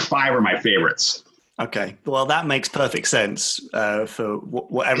 3 and 5 are my favorites. Okay. Well, that makes perfect sense for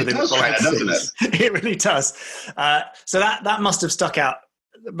whatever it does, doesn't it? It really does. So that must have stuck out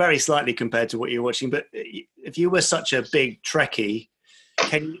very slightly compared to what you're watching. But if you were such a big Trekkie,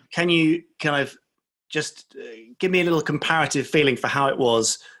 can you kind of just give me a little comparative feeling for how it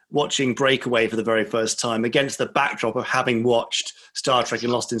was watching Breakaway for the very first time against the backdrop of having watched Star Trek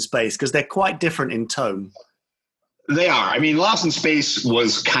and Lost in Space, because they're quite different in tone. They are. I mean, Lost in Space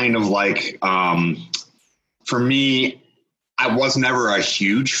was kind of like, for me, I was never a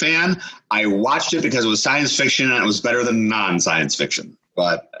huge fan. I watched it because it was science fiction and it was better than non-science fiction.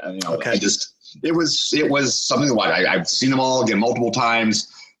 But, okay. It was something to watch. I've seen them all again multiple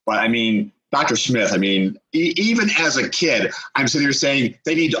times, but I mean, Dr. Smith, I mean, even as a kid, I'm sitting here saying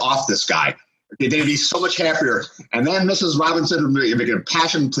they need to off this guy. They'd be so much happier. And then Mrs. Robinson would make a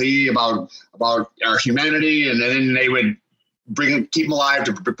passion plea about our humanity, and then they would keep him alive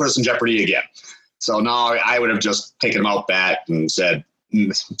to put us in jeopardy again. So now I would have just taken him out back and said,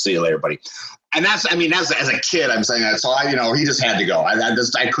 "See you later, buddy." And as a kid, I'm saying that. So he just had to go.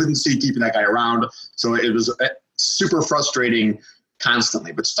 I couldn't see keeping that guy around. So it was super frustrating.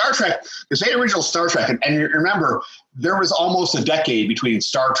 Constantly. But Star Trek, the original Star Trek, and you remember, there was almost a decade between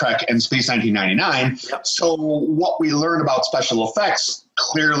Star Trek and Space 1999. Yep. So what we learned about special effects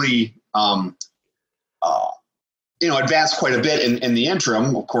clearly, advanced quite a bit in the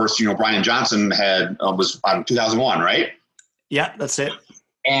interim. Of course, Brian Johnson was on 2001, right? Yeah, that's it.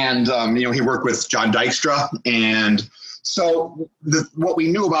 And, he worked with John Dykstra. And so what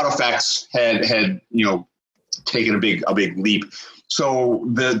we knew about effects had taken a big leap. So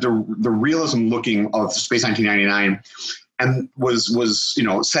the realism looking of Space 1999 and was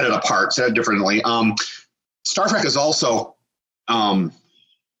set it apart, set it differently. Star Trek is also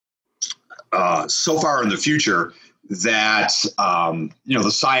so far in the future that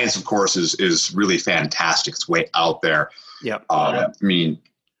the science, of course, is really fantastic. It's way out there. Yeah. I mean,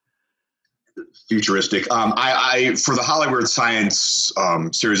 futuristic. I for the Hollywood Science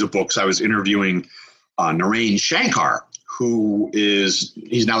series of books, I was interviewing Narain Shankar,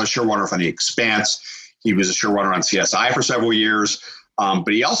 he's now the showrunner for The Expanse. He was a showrunner on CSI for several years.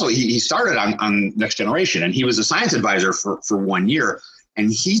 But he started on Next Generation, and he was a science advisor for 1 year.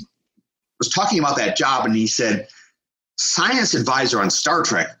 And he was talking about that job, and he said, science advisor on Star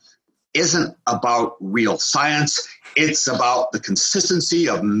Trek isn't about real science. It's about the consistency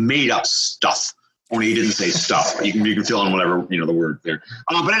of made up stuff. Only he didn't say stuff. You can fill in whatever, the word there.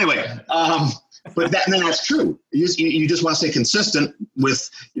 But anyway, but that's true. You just want to stay consistent with,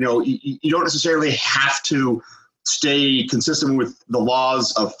 you don't necessarily have to stay consistent with the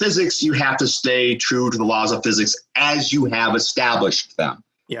laws of physics. You have to stay true to the laws of physics as you have established them.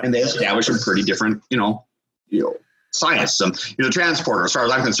 Yeah. And they establish a pretty different, science. The transporter, as far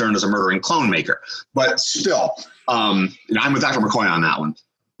as I'm concerned, is a murdering clone maker. But still, I'm with Dr. McCoy on that one.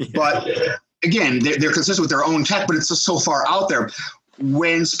 Yeah. But again, they're consistent with their own tech, but it's just so far out there.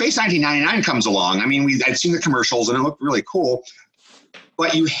 When Space 1999 comes along, I've seen the commercials and it looked really cool,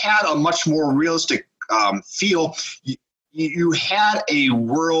 but you had a much more realistic feel. You had a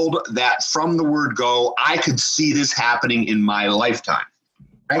world that from the word go, I could see this happening in my lifetime.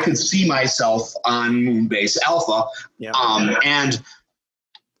 I could see myself on Moonbase Alpha. Yeah. And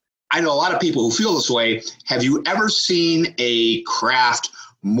I know a lot of people who feel this way. Have you ever seen a craft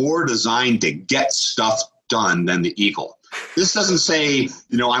more designed to get stuff done than the Eagle? This doesn't say,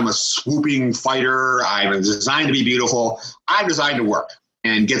 I'm a swooping fighter. I'm designed to be beautiful. I'm designed to work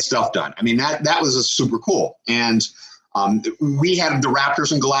and get stuff done. That was a super cool. And we had the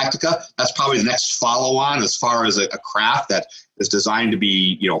Raptors in Galactica. That's probably the next follow-on as far as a craft that is designed to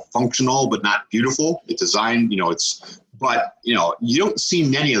be, functional but not beautiful. It's designed, but you don't see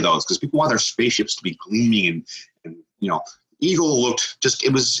many of those because people want their spaceships to be gleaming and Eagle looked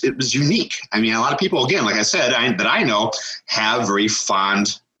it was unique. A lot of people, again, like I said, that I know have very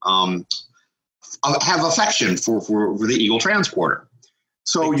fond, have affection for the Eagle transporter.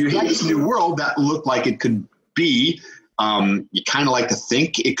 So you had this new world that looked like it could be, you kind of like to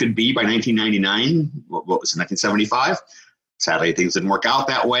think it could be by 1999. What was it, 1975? Sadly, things didn't work out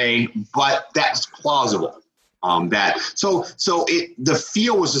that way, but that's plausible. The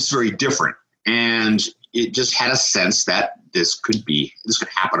feel was just very different, and it just had a sense that this could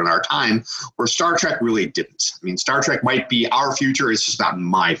happen in our time, where Star Trek really didn't. Star Trek might be our future; it's just not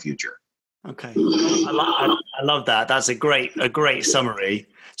my future. Okay, I love that. That's a great summary.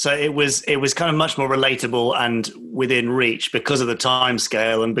 So it was kind of much more relatable and within reach because of the time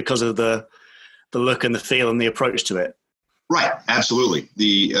scale and because of the look and the feel and the approach to it. Right, absolutely.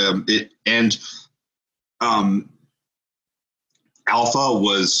 Alpha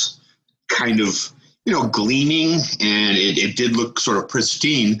was kind of gleaming, and it did look sort of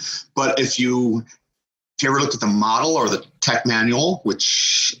pristine. But if you ever looked at the model or the tech manual,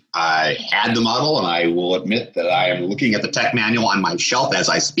 which I had the model, and I will admit that I am looking at the tech manual on my shelf as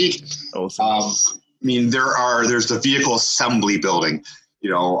I speak. Awesome. There's the vehicle assembly building,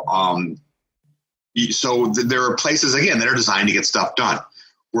 so there are places, again, that are designed to get stuff done.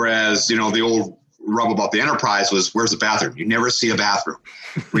 Whereas, the old rub about the Enterprise was, where's the bathroom? You never see a bathroom.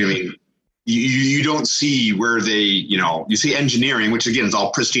 You don't see where they, you see engineering, which again is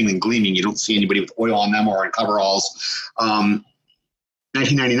all pristine and gleaming. You don't see anybody with oil on them or in coveralls.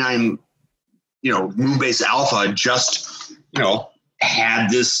 1999, Moonbase Alpha just, had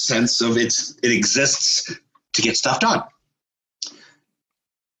this sense of it exists to get stuff done.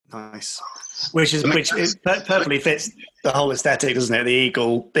 Nice. Which perfectly fits the whole aesthetic, doesn't it? The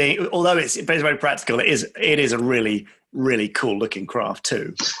Eagle being, although it's very practical, it is a really, really cool looking craft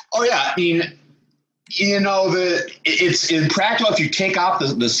too. Oh yeah, it's impractical if you take off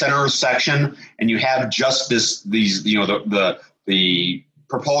the center section and you have just the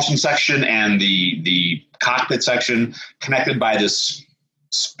propulsion section and the cockpit section connected by this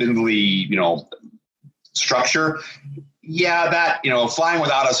spindly structure. Yeah, that, flying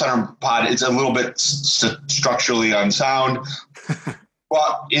without a center pod, it's a little bit structurally unsound.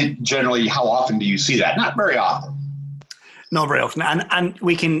 But generally, how often do you see that? Not very often. Not very often. And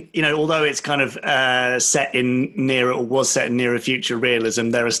we can, although it's kind of set in nearer future realism,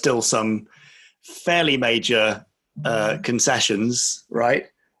 there are still some fairly major concessions, right?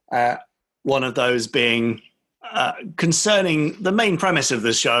 One of those being, concerning the main premise of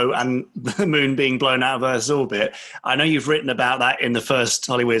the show and the moon being blown out of Earth's orbit. I know you've written about that in the first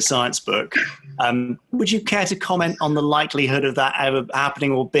Hollywood science book. Would you care to comment on the likelihood of that ever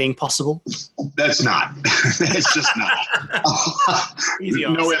happening or being possible? That's not. It's just not.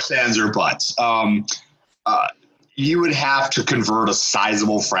 No ifs, ands, or buts. You would have to convert a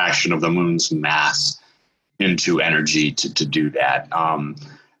sizable fraction of the moon's mass into energy to do that.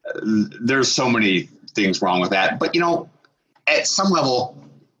 There's so many things wrong with that. But, at some level,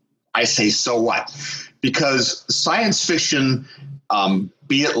 I say, so what? Because science fiction,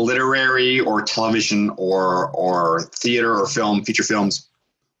 be it literary or television or theater or film, feature films,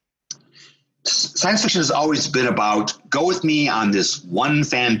 science fiction has always been about go with me on this one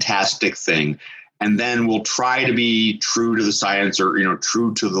fantastic thing, and then we'll try to be true to the science or,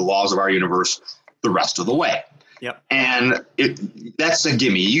 true to the laws of our universe the rest of the way. Yep. And that's a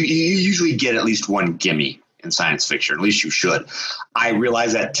gimme. You usually get at least one gimme in science fiction, at least you should. I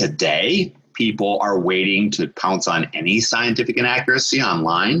realize that today people are waiting to pounce on any scientific inaccuracy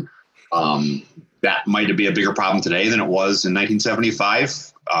online. That might be a bigger problem today than it was in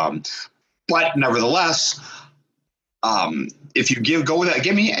 1975. But nevertheless, if you go with that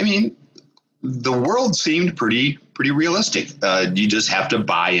gimme, I mean, the world seemed pretty realistic. You just have to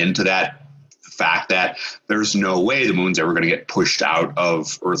buy into that fact that there's no way the moon's ever going to get pushed out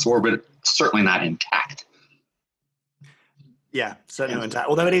of Earth's orbit, certainly not intact. Yeah, certainly not intact.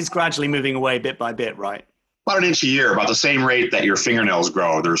 Although it is gradually moving away bit by bit, right? About an inch a year, about the same rate that your fingernails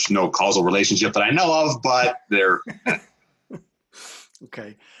grow. There's no causal relationship that I know of, but they're...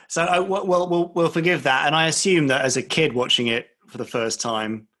 Okay. So we'll forgive that. And I assume that as a kid watching it for the first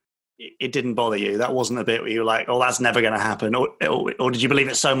time, it didn't bother you. That wasn't a bit where you were like, oh, that's never going to happen. Or did you believe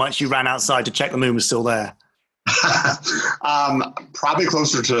it so much you ran outside to check the moon was still there? Probably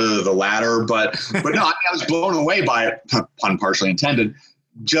closer to the latter, but no, I was blown away by it, pun partially intended,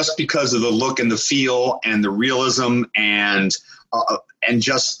 just because of the look and the feel and the realism and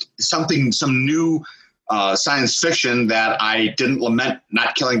just some new science fiction that I didn't lament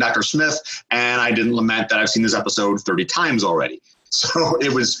not killing Dr. Smith, and I didn't lament that I've seen this episode 30 times already. So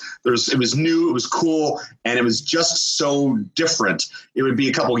it was new, it was cool, and it was just so different. It would be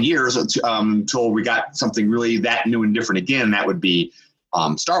a couple of years until we got something really that new and different again. That would be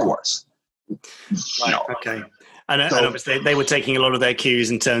Star Wars. Right. Okay. And obviously they were taking a lot of their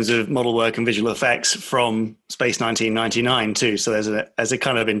cues in terms of model work and visual effects from Space 1999 too. So there's a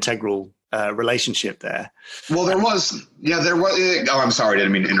kind of integral relationship there. Well, there was. Oh, I'm sorry, I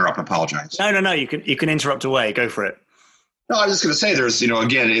didn't mean to interrupt. I apologize. No. You can interrupt away. Go for it. No, I was just going to say there's,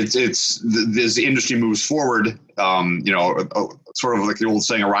 again, it's as the industry moves forward, sort of like the old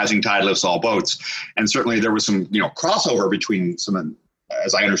saying, a rising tide lifts all boats. And certainly there was some, crossover between some,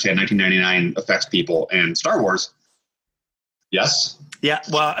 as I understand, 1999 effects people and Star Wars. Yes? Yeah,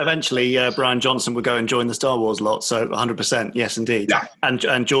 well, eventually Brian Johnson would go and join the Star Wars lot. So 100%, yes, indeed. Yeah.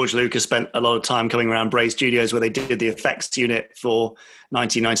 And George Lucas spent a lot of time coming around Bray Studios where they did the effects unit for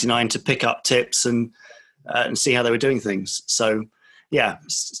 1999 to pick up tips and see how they were doing things. So, yeah,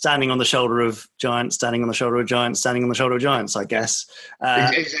 standing on the shoulder of giants, standing on the shoulder of giants, standing on the shoulder of giants, I guess.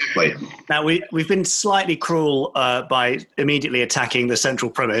 Exactly. Now, we've been slightly cruel by immediately attacking the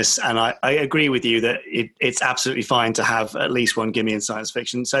central premise, and I agree with you that it's absolutely fine to have at least one gimme in science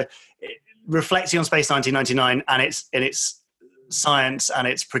fiction. So, reflecting on Space 1999 and its science and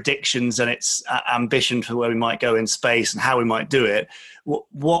its predictions and its ambition for where we might go in space and how we might do it,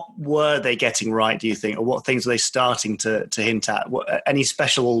 what were they getting right, do you think? Or what things were they starting to hint at? Any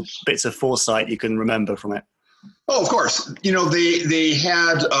special bits of foresight you can remember from it? Oh, of course. They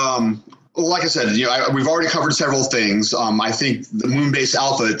had, like I said, we've already covered several things. I think the Moonbase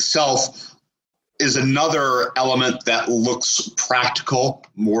Alpha itself is another element that looks practical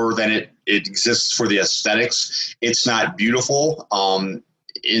more than it exists for the aesthetics. It's not beautiful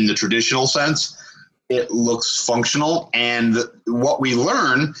in the traditional sense. It looks functional. And what we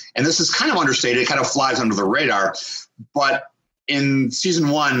learn, and this is kind of understated, it kind of flies under the radar, but in season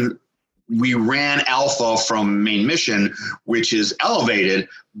 1, we ran Alpha from main mission, which is elevated,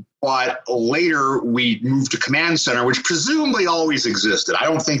 but later we moved to command center, which presumably always existed. I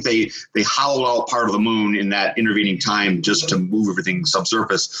don't think they hollowed out part of the moon in that intervening time just to move everything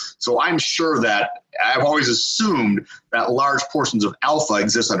subsurface. So I'm sure that I've always assumed that large portions of Alpha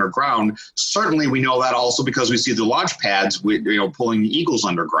exist underground. Certainly we know that also because we see the launch pads with, pulling the Eagles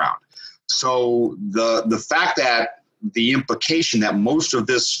underground. So the fact that the implication that most of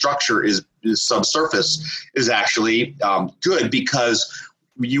this structure is subsurface is actually good, because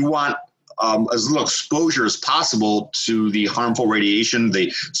you want as little exposure as possible to the harmful radiation,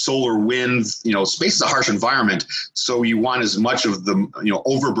 the solar winds. Space is a harsh environment, so you want as much of the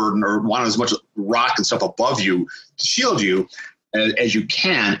overburden, or want as much rock and stuff above you to shield you as you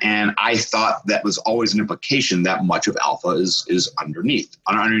can. And I thought that was always an implication that much of alpha is underneath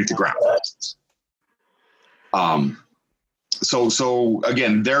the ground. So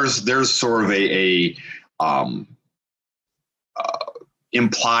again, there's sort of a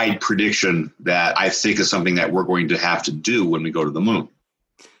implied prediction that I think is something that we're going to have to do when we go to the moon.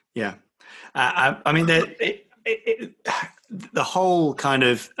 Yeah. I mean, the whole kind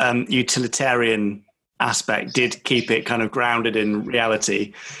of utilitarian aspect did keep it kind of grounded in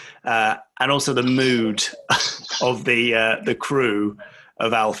reality. And also the mood of the crew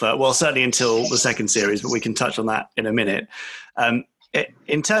of Alpha. Well, certainly until the second series, but we can touch on that in a minute.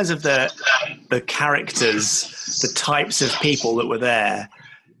 In terms of the characters, the types of people that were there,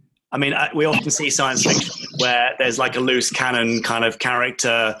 I mean, we often see science fiction where there's like a loose cannon kind of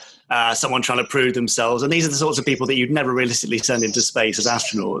character, someone trying to prove themselves. And these are the sorts of people that you'd never realistically send into space as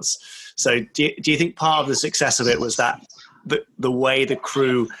astronauts. So do you think part of the success of it was that the way the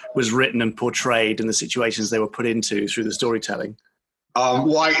crew was written and portrayed and the situations they were put into through the storytelling?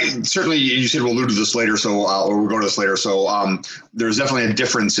 Well, certainly you said we'll allude to this later, or we'll go to this later. So there's definitely a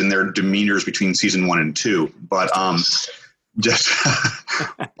difference in their demeanors between season 1 and 2. But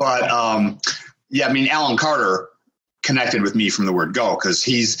yeah, I mean, Alan Carter connected with me from the word go, because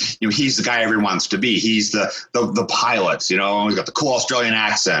he's the guy everyone wants to be. He's the pilot, he's got the cool Australian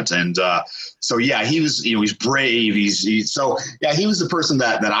accent, and so yeah, he was he's brave. He was the person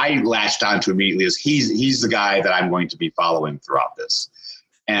that I latched onto immediately. As he's the guy that I'm going to be following throughout this.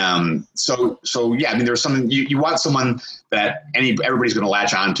 So yeah, I mean, there's something you want someone that everybody's going to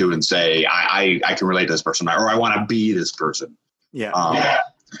latch onto and say I can relate to this person, or I want to be this person. Yeah.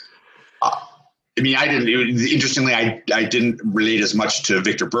 I mean, interestingly, I didn't relate as much to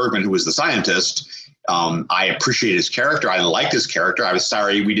Victor Bergman, who was the scientist. I appreciate his character. I liked his character. I was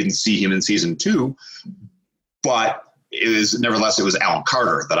sorry we didn't see him in season 2, but nevertheless, it was Alan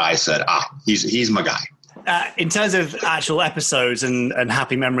Carter that I said, he's my guy. In terms of actual episodes and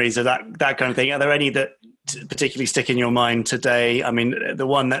happy memories of that kind of thing, are there any that particularly stick in your mind today? I mean, the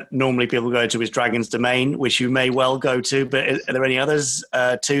one that normally people go to is Dragon's Domain, which you may well go to, but are there any others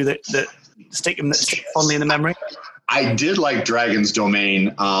too that stick fondly in the memory? I did like Dragon's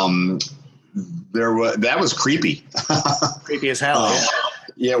Domain. That was creepy. Creepy as hell.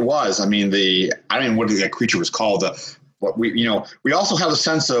 Yeah, it was. I mean, I don't know what that creature was called. We also have a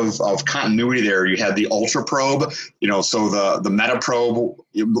sense of continuity there. You had the ultra probe, so the meta probe,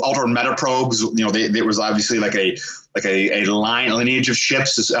 ultra meta probes. There was obviously like a lineage of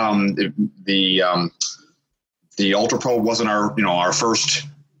ships. The ultra probe wasn't our first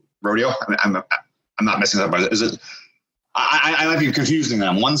rodeo. I'm not messing that up, but is it? I might be confusing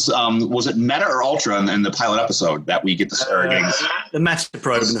them. One's was it Meta or Ultra in the pilot episode that we get the Sarah Gangs? The Meta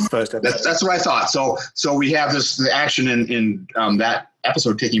probe in the first episode. That's what I thought. So we have the action in that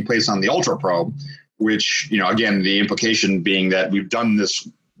episode taking place on the Ultra probe, which again, the implication being that we've done this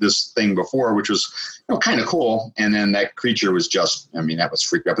thing before, which was kind of cool. And then that creature was that was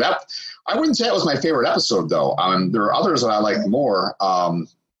freaked up. I wouldn't say that was my favorite episode though. There are others that I like more. I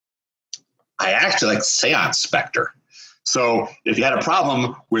actually like Seance Spectre. So if you had a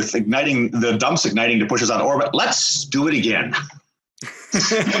problem with igniting the dumps to push us out of orbit, let's do it again.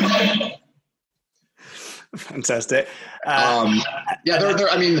 Fantastic. There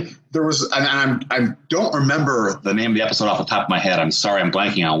was, and I don't remember the name of the episode off the top of my head. I'm sorry, I'm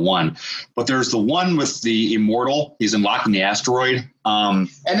blanking on one. But there's the one with the immortal. He's unlocked in the asteroid. End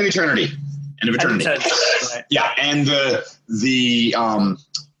of Eternity. Right. Yeah, and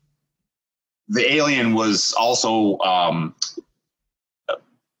the alien was also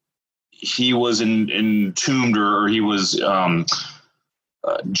he was entombed or he was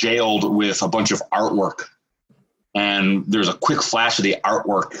jailed with a bunch of artwork, and there's a quick flash of the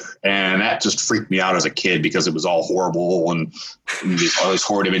artwork, and that just freaked me out as a kid because it was all horrible and all these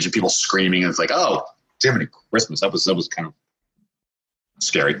horrid images of people screaming, and it's like, oh, Jiminy Christmas, that was kind of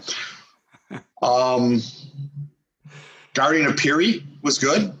scary. Guardian of Piri was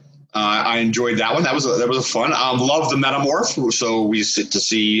good. I enjoyed that one. That was a fun. Love the Metamorph. So we sit to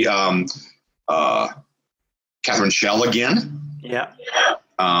see Catherine Schell again. Yeah.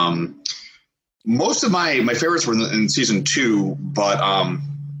 Most of my favorites were in season 2, but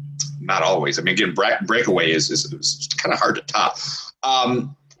not always. I mean, again, Breakaway is kind of hard to top.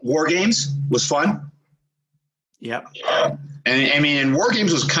 War Games was fun. Yeah. And I mean, War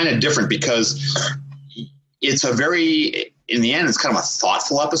Games was kind of different because it's a very in the end, it's kind of a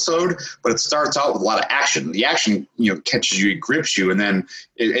thoughtful episode, but it starts out with a lot of action. The action, catches you, grips you, and then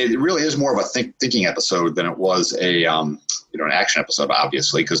it really is more of a thinking episode than it was an action episode,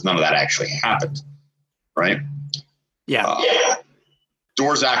 obviously, because none of that actually happened, right? Yeah.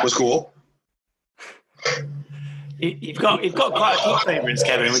 Dvorak was cool. You've got quite a few favorites,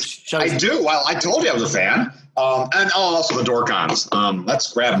 Kevin, which shows. I do. Well, I told you I was a fan. And also the Dorkons.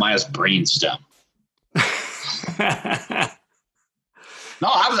 Let's grab Maya's brainstem. No,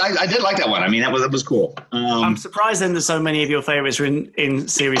 I did like that one. I mean, that was cool. I'm surprised then that so many of your favorites were in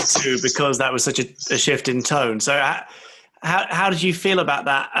series 2 because that was such a shift in tone. So how did you feel about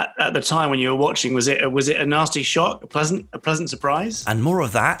that at the time when you were watching? Was it a nasty shock, a pleasant surprise? And more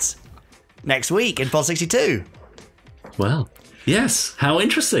of that next week in Pod 62. Well, yes. How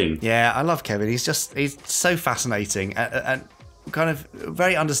interesting. Yeah, I love Kevin. He's so fascinating and kind of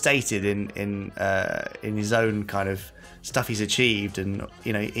very understated in his own kind of stuff he's achieved, and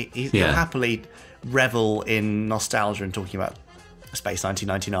he'll happily revel in nostalgia and talking about Space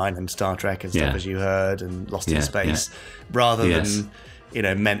 1999 and Star Trek and stuff, as you heard, and Lost in Space, rather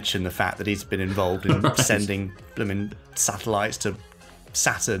than mention the fact that he's been involved in sending blooming satellites to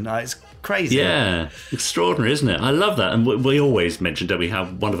Saturn. It's crazy. Yeah, extraordinary, isn't it? I love that. And we always mention, don't we, how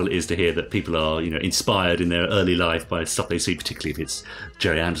wonderful it is to hear that people are, inspired in their early life by stuff they see, particularly if it's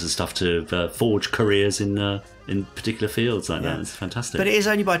Gerry Anderson stuff, to forge careers in particular fields like that. It's fantastic. But it is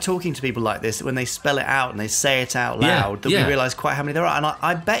only by talking to people like this that when they spell it out and they say it out loud that we realise quite how many there are. And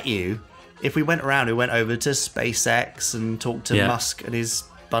I bet you, if we went around, we went over to SpaceX and talked to Musk and his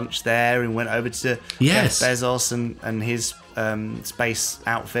bunch there, and went over to Jeff Bezos and his space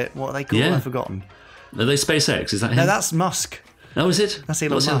outfit. What are they called? I've forgotten. Are they SpaceX? Is that him? No, that's Musk. Oh, is it? That's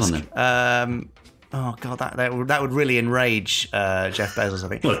Elon Musk. Oh God, that would really enrage Jeff Bezos, I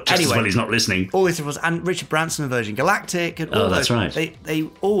think. Well, just as well he's not listening. All this was, and Richard Branson of Virgin Galactic, and all that's right. They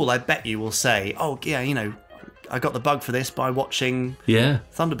all, I bet you, will say, "Oh yeah, I got the bug for this by watching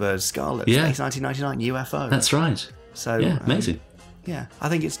Thunderbird, Scarlet, Space 1999, UFO." That's right. So amazing. I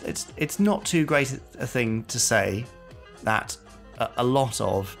think it's not too great a thing to say that a lot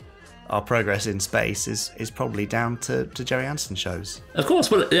of our progress in space is probably down to Gerry Anderson shows. Of course.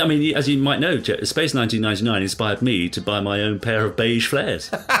 Well, I mean, as you might know, Space 1999 inspired me to buy my own pair of beige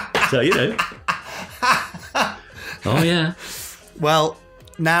flares. So, Oh, yeah. Well,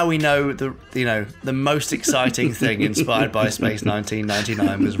 now we know the most exciting thing inspired by Space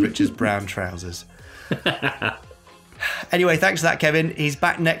 1999 was Richard's brown trousers. Anyway, thanks for that, Kevin. He's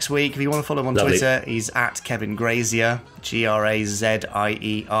back next week. If you want to follow him on Twitter, he's at Kevin Grazier, Grazier.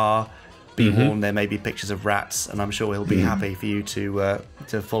 Be warned, there may be pictures of rats, and I'm sure he'll be happy for you to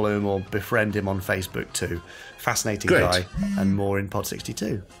follow him or befriend him on Facebook too. Fascinating guy, and more in Pod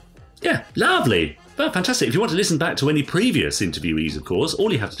 62. Yeah, lovely. Well, fantastic. If you want to listen back to any previous interviewees, of course,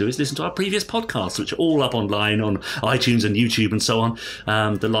 all you have to do is listen to our previous podcasts, which are all up online on iTunes and YouTube and so on.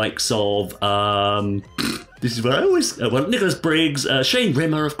 The likes of, this is where I always, Nicholas Briggs, Shane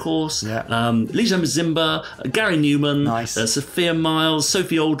Rimmer, of course, Lisa Mazimba, Gary Newman, Sophia Miles,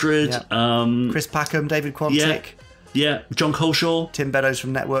 Sophie Aldred, Chris Packham, David Quantick. John Coleshaw. Tim Beddoes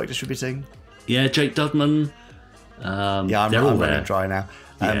from Network Distributing. Jake Dudman. I'm running dry now.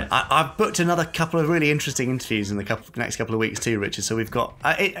 I've booked another couple of really interesting interviews in the next couple of weeks too, Richard. So we've got.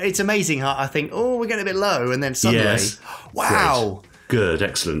 It's amazing how I think, we're getting a bit low, and then suddenly, wow. Great. Good,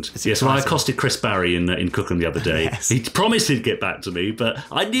 excellent. Yes, well, I accosted Chris Barry in Cookham the other day. He promised he'd get back to me, but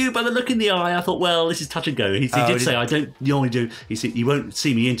I knew by the look in the eye, I thought, well, this is touch and go. He did say, I don't normally do. He said, you won't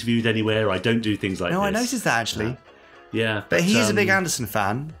see me interviewed anywhere. I don't do things like this. No, I noticed that actually. But he's a big Anderson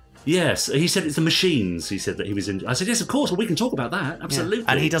fan. Yes, he said it's the machines. He said that he was in. I said, yes, of course. Well, we can talk about that. Absolutely.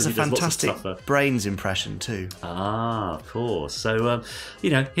 And he does a fantastic Brains impression too. Ah, of course. So,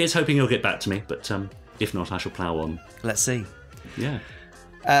 here's hoping he'll get back to me. But if not, I shall plough on. Let's see. Yeah.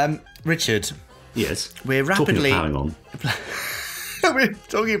 Richard. Yes. We're rapidly ploughing on. We're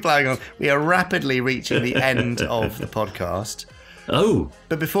talking of ploughing on. We are rapidly reaching the end of the podcast. Oh.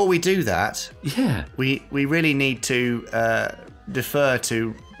 But before we do that, we really need to defer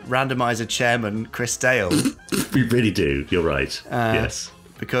to randomizer chairman Chris Dale. We really do. You're right. Yes.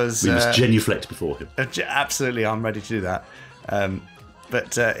 Because we must genuflect before him. Absolutely, I'm ready to do that.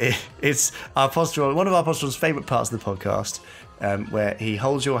 But it's one of our Postural's favourite parts of the podcast, where he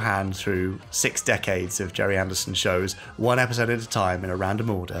holds your hand through 6 decades of Gerry Anderson shows, one episode at a time in a random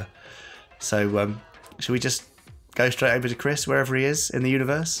order. So, should we just go straight over to Chris, wherever he is in the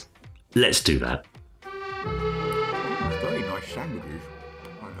universe? Let's do that. Very nice sandwiches.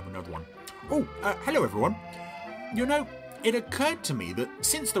 I'll have another one. Oh, hello everyone. It occurred to me that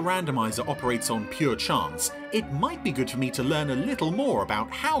since the randomizer operates on pure chance, it might be good for me to learn a little more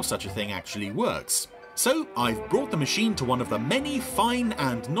about how such a thing actually works. So I've brought the machine to one of the many fine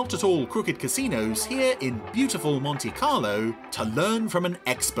and not at all crooked casinos here in beautiful Monte Carlo to learn from an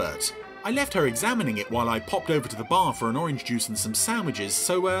expert. I left her examining it while I popped over to the bar for an orange juice and some sandwiches,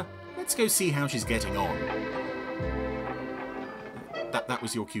 so let's go see how she's getting on. That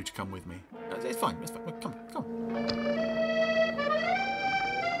was your cue to come with me. It's fine. Come.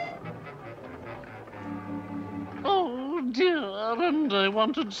 Oh dear, and I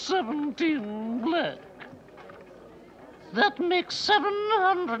wanted 17 black. That makes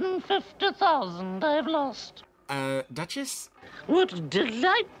 750,000 I've lost. Duchess? What a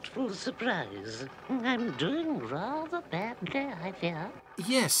delightful surprise. I'm doing rather badly, I fear.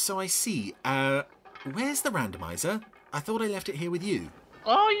 Yes, so I see. Where's the randomizer? I thought I left it here with you.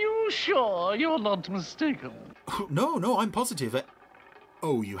 Are you sure you're not mistaken? No, I'm positive.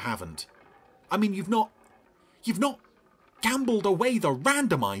 Oh, you haven't. I mean, you've not gambled away the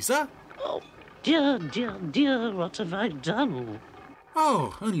randomizer? Oh, dear, what have I done?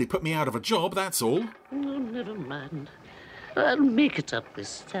 Oh, only put me out of a job, that's all. Oh, never mind. I'll make it up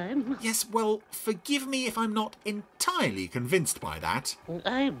this time. Yes, well, forgive me if I'm not entirely convinced by that.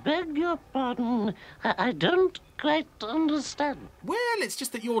 I beg your pardon. I don't quite understand. Well, it's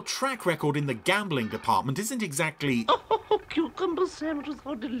just that your track record in the gambling department isn't exactly... Oh, cucumber sandwiches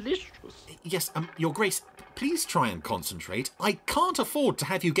are delicious. Yes, Your Grace, please try and concentrate. I can't afford to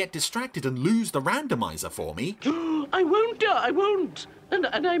have you get distracted and lose the randomizer for me. I won't, dear, I won't. And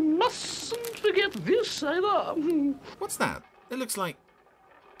I mustn't forget this either. What's that? It looks like...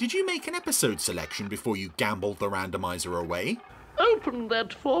 Did you make an episode selection before you gambled the randomizer away? Open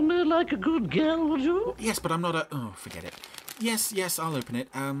that for me like a good girl, would you? Yes, but I'm not a... Oh, forget it. Yes, I'll open it.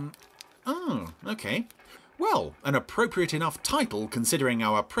 Oh, okay. Well, an appropriate enough title considering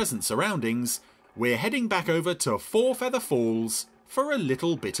our present surroundings. We're heading back over to Four Feather Falls for a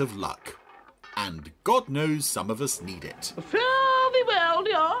little bit of luck. And God knows some of us need it. Fairly well,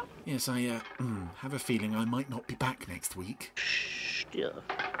 dear. Yes, I have a feeling I might not be back next week. Shh, dear.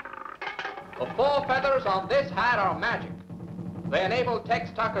 The 4 feathers on this hat are magic. They enable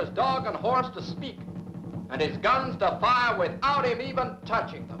Tex Tucker's dog and horse to speak, and his guns to fire without him even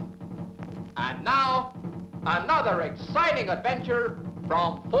touching them. And now, another exciting adventure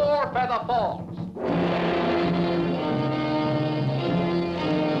from Four Feather Falls.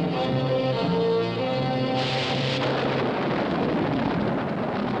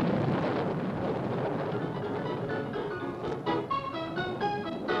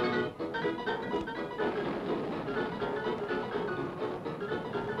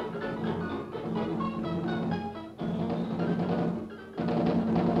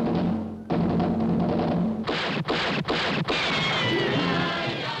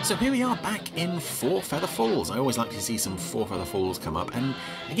 So here we are back in Four Feather Falls. I always like to see some Four Feather Falls come up, and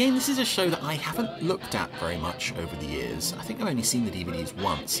again, this is a show that I haven't looked at very much over the years. I think I've only seen the DVDs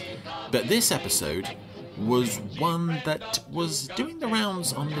once, but this episode was one that was doing the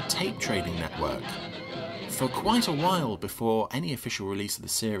rounds on the tape trading network for quite a while before any official release of the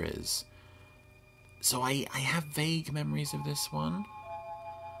series. So I have vague memories of this one.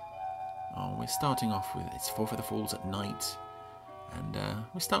 Oh, we're starting off with, it's Four Feather Falls at night. And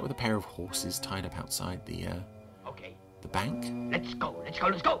we start with a pair of horses tied up outside the bank. Let's go.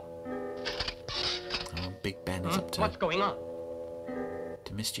 Oh, Big Ben is up to... What's going on?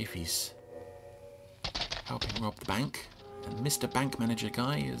 To mischief. He's helping rob the bank. And Mr. Bank Manager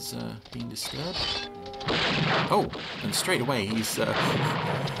Guy is being disturbed. Oh, and straight away he's... The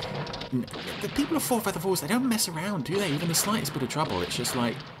people of Four Feather Falls, they don't mess around, do they? Even the slightest bit of trouble. It's just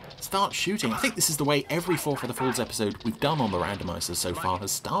like... Start shooting. I think this is the way every Four Feather Falls episode we've done on the randomizer so far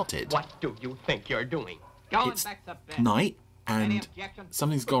has started. What do you think you're doing? It's night, and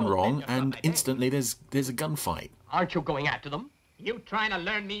something's gone wrong, and instantly there's a gunfight. Aren't you going after them? You trying to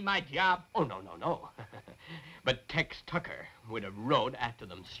learn me my job? Oh, no. But Tex Tucker would have rode after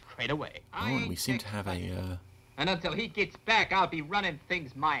them straight away. Oh, and we seem to have a... And until he gets back, I'll be running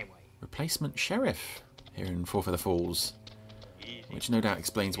things my way. Replacement sheriff here in Four Feather Falls. Which no doubt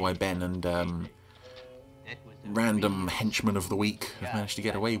explains why Ben and random henchman of the week have managed to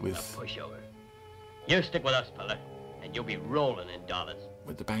get away with... Pushover. You stick with us, fella, and you'll be rolling in dollars.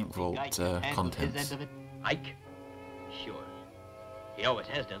 With the bank vault contents. His end of it? Ike? Sure. He always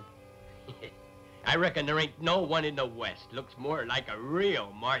has done. I reckon there ain't no one in the West looks more like a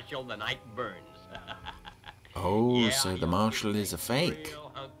real marshal than Ike Burns. Oh, yeah, so the marshal is a fake.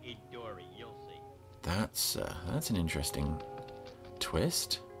 Real hunky-dory, you'll see. That's an interesting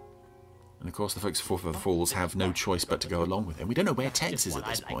twist. And of course, the folks at Four Feather Falls have no choice but to go along with him. We don't know where Tex is at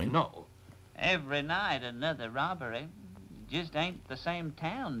this point. No. Every night another robbery. Just ain't the same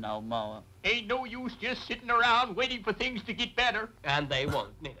town no more. Ain't no use just sitting around waiting for things to get better. And they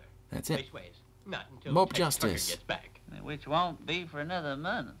won't, neither. That's it. Leastways, not until Mob Tex justice. Tucker gets back. Which won't be for another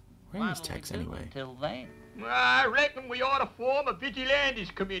month. Where is Tex anyway? Until then. I reckon we ought to form a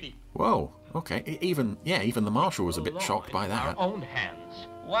vigilantes committee. Whoa, okay. Even the Marshal was a bit shocked by that. Our own hands.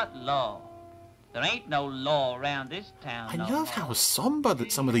 What law? There ain't no law around this town. I love how somber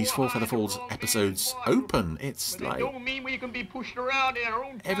that some of these Four Feather Falls episodes open. It's But like it don't mean we can be pushed around in our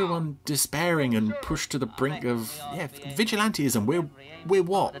own town. everyone despairing and pushed to the brink of vigilantism. We're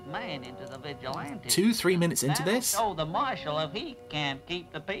what? 2-3 minutes into this? Oh, the Marshal, if he can't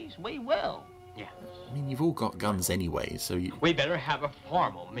keep the peace, we will. Yeah. I mean, you've all got guns anyway, so you... We better have a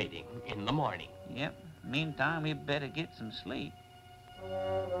formal meeting in the morning. Yep. Meantime, we better get some sleep.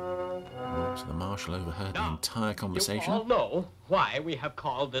 Oh, so the Marshal overheard the entire conversation. You all know why we have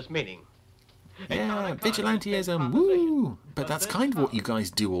called this meeting. Yeah, vigilantism, woo! But that's kind of what you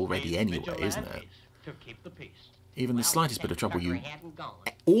guys do already anyway, isn't it? To keep the peace. Even the slightest bit of trouble,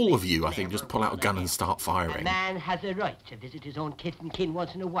 all of you, I think, just pull out a gun and start A firing. man has a right to visit his own kith and kin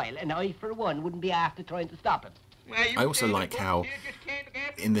once in a while, and I, for one, wouldn't be after trying to stop him. I also like how,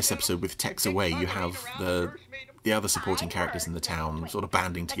 in this episode with Tex away, you have the other supporting characters in the town sort of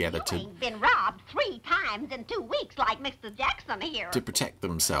banding together to Been robbed 3 times in 2 weeks, like Mr. Jackson here. protect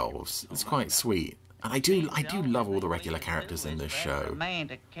themselves. It's quite sweet. And I do love all the regular characters in this A show. man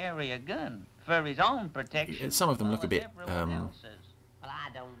to carry a gun for his own protection. Some of them look a bit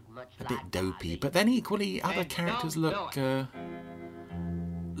dopey, but then equally other characters look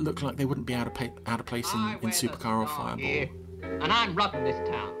like they wouldn't be out of place in Supercar or Fireball. And I'm running this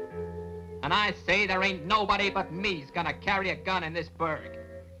town. And I say there ain't nobody but me's gonna carry a gun in this burg.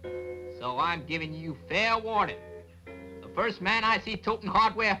 So I'm giving you fair warning. The first man I see toting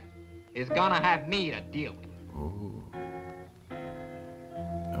hardware is gonna have me to deal with.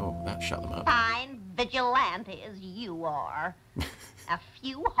 Oh, that shut them up. Fine vigilantes you are. A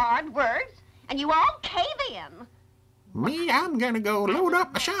few hard words, and you all cave in. Me, I'm gonna go load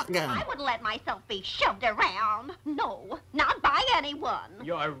up my shotgun. I wouldn't let myself be shoved around. No, not by anyone.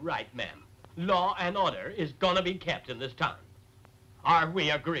 You're right, ma'am. Law and order is gonna be kept in this town. Are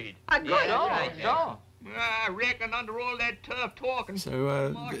we agreed? Agreed. Yeah, I reckon under all that tough talking.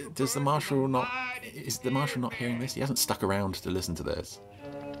 So, does the Marshal not... Is the Marshal not hearing this? He hasn't stuck around to listen to this.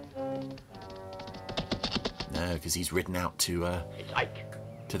 No, because he's ridden out to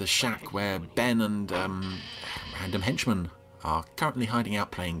the shack where Ben and random henchmen are currently hiding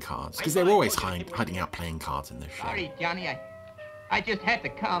out playing cards. Because they're always hiding out playing cards in this show. Sorry, Johnny, I just had to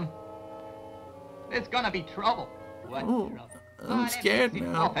come. There's gonna be trouble. What trouble? I'm scared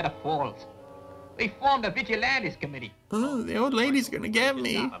now. Off at the falls. They formed a vigilantes committee. Oh, the old lady's gonna get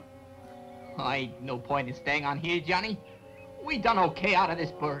me. I ain't no point in staying on here, Johnny. We done okay out of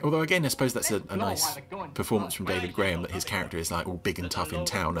this burg. Although again, I suppose that's a nice performance from David Graham, that his character is like all big and tough in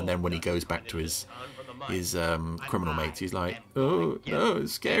town, and then when he goes back to his criminal mates, he's like, oh no,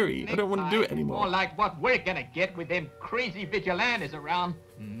 it's scary. I don't want to do it anymore. More like what we're gonna get with them crazy vigilantes around.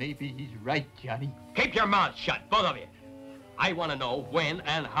 Maybe he's right, Johnny. Keep your mouths shut, both of you. I want to know when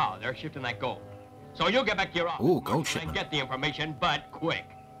and how they're shifting that gold. So you get back to your office gold and get the information, but quick.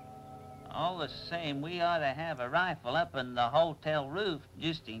 All the same, we ought to have a rifle up in the hotel roof,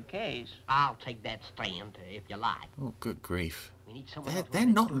 just in case. I'll take that stand, if you like. Oh, good grief. We need someone They're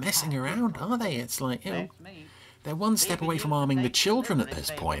not messing around, are they? It's like, you know, they're one step away from arming the children at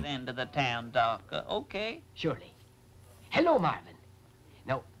this point. Into the town, Doc. Okay. Surely. Hello, Marvin.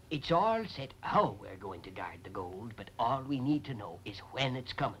 Now, it's all set how we're going to guard the gold, but all we need to know is when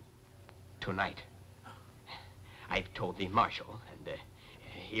it's coming. Tonight. I've told the Marshal, and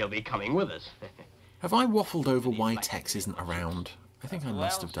he'll be coming with us. Have I waffled over why Tex isn't around? I think I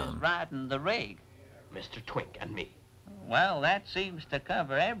must have done. Riding the rig? Mr. Twink and me. Well, that seems to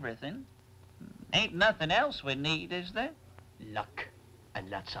cover everything. Ain't nothing else we need, is there? Luck, and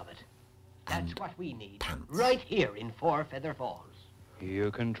lots of it. That's what we need, right here in Four Feather Falls.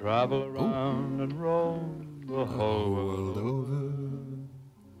 You can travel around and roam the whole world over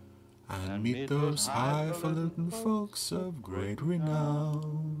and meet those highfalutin folks of great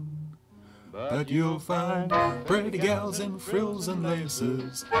renown. But you'll find pretty gals in frills and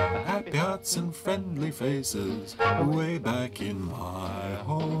laces, happy hearts and friendly faces, way back in my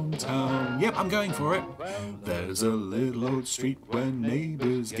hometown. Yep, I'm going for it. There's a little old street where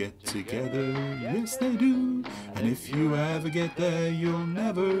neighbors get together, yes they do. And if you ever get there, you'll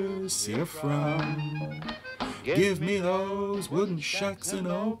never see a frown. Give me those wooden shacks and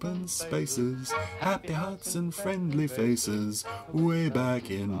open spaces, happy hearts and friendly faces, way back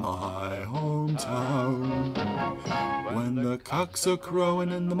in my hometown. When the cocks are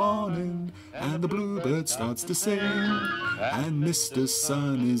crowing in the morning, and the bluebird starts to sing, and Mr.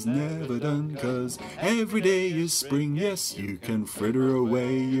 Sun is never done, 'cause every day is spring. Yes, you can fritter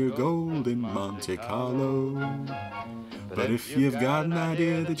away your gold in Monte Carlo. But if you've got an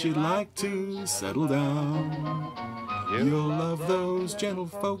idea that you'd like to settle down, you'll love those gentle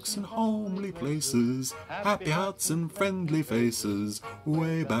folks in homely places, happy hearts and friendly faces,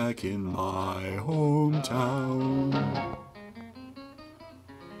 way back in my hometown.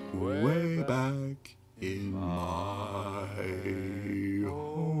 Way back in my hometown.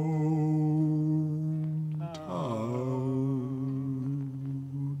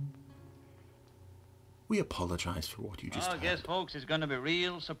 We apologise for what you just I guess folks is going to be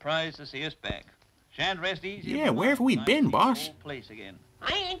real surprised to see us back. Shan't rest easy. Yeah, where have we been, boss? Place again.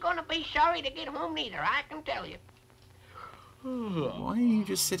 I ain't gonna be sorry to get home neither, I can tell you. Why are you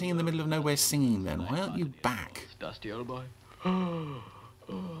just sitting in the middle of nowhere singing then? Why aren't you back? Dusty old boy.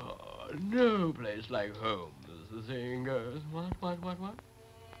 No place like home, as the saying goes. What?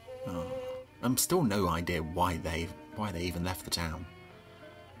 Oh, I'm still no idea why they even left the town.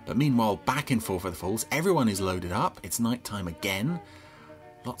 But meanwhile, back in Four Feather Falls, everyone is loaded up. It's night time again.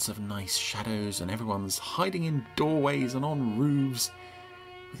 Lots of nice shadows, and everyone's hiding in doorways and on roofs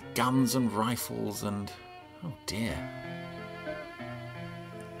with guns and rifles and... oh dear.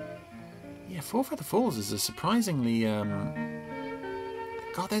 Yeah, Four Feather Falls is a surprisingly...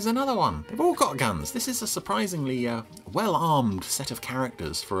 God, there's another one. They've all got guns. This is a surprisingly well-armed set of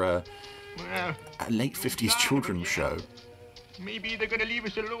characters for a late 50s children's show. Maybe they're gonna leave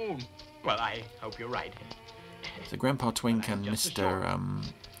us alone. Well, I hope you're right. So Grandpa Twink and Mr.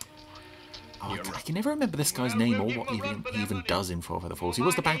 I can never remember this guy's name or what he even does in Four Feather Falls. He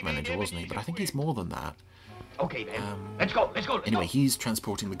was the bank manager, wasn't he? But I think he's more than that. Okay, then. Let's go. Anyway, he's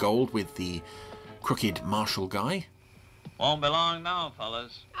transporting the gold with the crooked marshal guy. Won't be long now,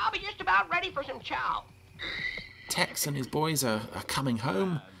 fellas. I'll be just about ready for some chow. Tex and his boys are coming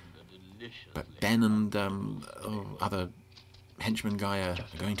home. But Ben and other henchman guy are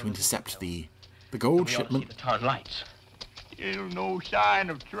going to intercept the gold shipment. The tar lights. Still no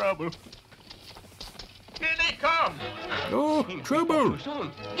sign of trouble. Here they come! Oh, trouble!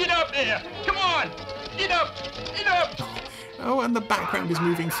 Get up there! Come on! Get up! Get up! Oh, and the background is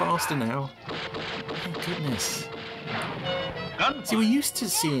moving faster now. Oh, goodness. See, we're used to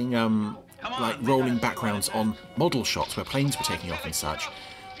seeing, like, rolling backgrounds on model shots where planes were taking off and such.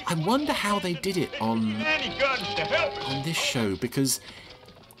 I wonder how they did it on this show, because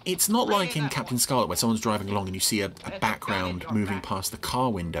it's not like in Captain Scarlet where someone's driving along and you see a background moving past the car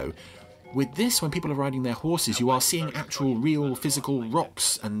window. With this, when people are riding their horses, you are seeing actual, real, physical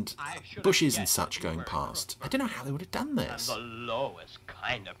rocks and bushes and such going past. I don't know how they would have done this. The lowest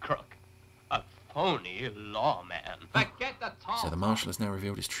kind of crook. A phony lawman. So the Marshal has now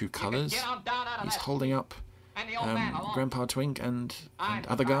revealed his true colours. He's holding up Grandpa Twink and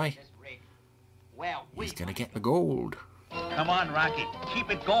other guy. He's going to get the gold. Come on, Rocky. Keep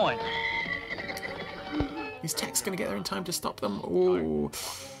it going. Is Tex going to get there in time to stop them? Oh,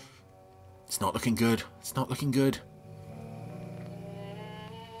 it's not looking good. It's not looking good.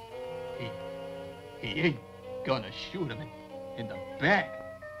 He ain't gonna shoot him in the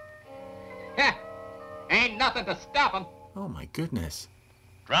back. Ha! Ain't nothing to stop him. Oh my goodness.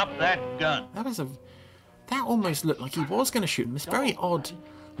 Drop that gun. That almost looked like he was going to shoot him. This very odd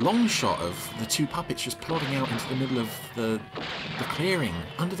long shot of the two puppets just plodding out into the middle of the clearing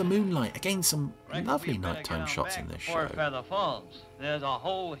under the moonlight. Again, some lovely nighttime shots in this show. Four Feather Falls. There's a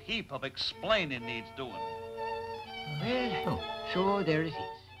whole heap of explaining needs doing. Well, so there it is.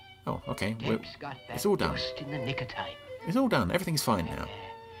 Oh, okay. Got it's all done. Just in the nick of time. It's all done. Everything's fine now.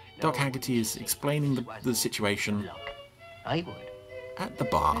 Doc Haggerty is explaining the situation. I would. At the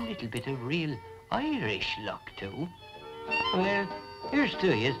bar. A little bit of real Irish luck, too. Well, here's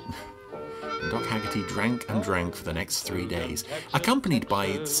to you. Doc Haggerty drank and drank for the next 3 days, accompanied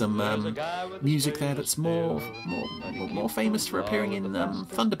by some music there that's more famous for appearing in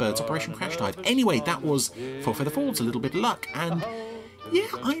Thunderbird's Operation Crash Dive. Anyway, that was Four Feather Falls, A Little Bit of Luck, and yeah,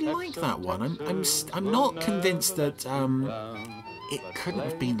 I like that one. I'm not convinced that it couldn't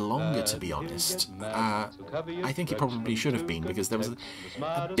have been longer, to be honest. I think it probably should have been, because there was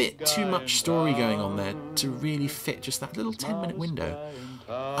a bit too much story going on there to really fit just that little 10-minute window.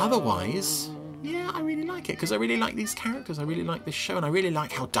 Otherwise, yeah, I really like it, because I really like these characters, I really like this show, and I really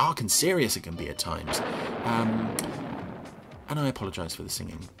like how dark and serious it can be at times. And I apologise for the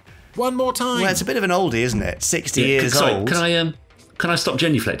singing. One more time. Well, it's a bit of an oldie, isn't it? 60 years old. Can I stop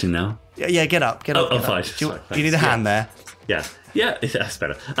genuflecting now? Yeah, get up. Oh, fine. Do you need a hand there? Yeah, that's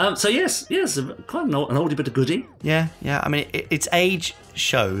better. So yes, quite an oldie but a goodie. Yeah. I mean, its age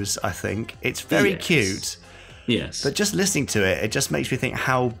shows, I think. It's very cute. Yes. But just listening to it, it just makes me think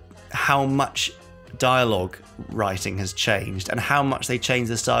how much dialogue writing has changed and how much they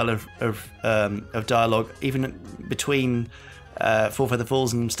changed the style of dialogue, even between Four Feather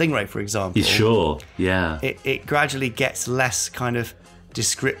Falls and Stingray, for example. Sure, yeah. It gradually gets less kind of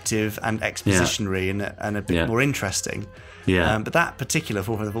descriptive and expositionary and a bit more interesting. Yeah. But that particular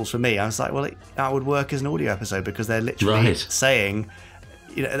Four Feather Falls, for me, I was like, well, that would work as an audio episode because they're literally saying...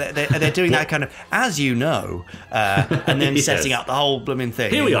 You know, they're doing that kind of, as you know, and then setting up the whole blooming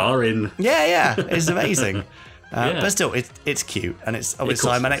thing. Here we are in. Yeah, it's amazing. But still, it's cute, and it's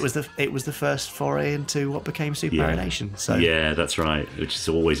obviously, it was the first foray into what became Super Mario Nation. So yeah, that's right, which is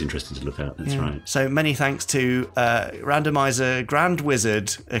always interesting to look at. That's right. So many thanks to randomizer Grand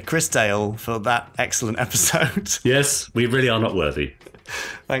Wizard Chris Dale for that excellent episode. Yes, we really are not worthy.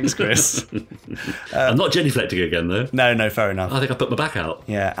 Thanks, Chris. I'm not genuflecting again, though. No, fair enough. I think I put my back out.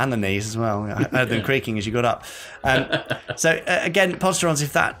 Yeah, and the knees as well. I heard them creaking as you got up. So, again, Podsterons,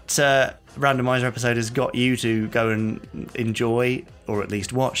 if that randomizer episode has got you to go and enjoy, or at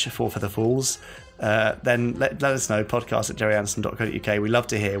least watch, Four Feather Falls, then let us know, podcast@gerryanderson.co.uk. We love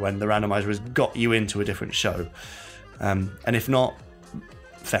to hear when the randomizer has got you into a different show. And if not,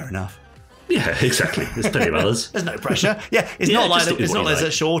 fair enough. Yeah, exactly. There's plenty of others. There's no pressure. Yeah, it's not like there's a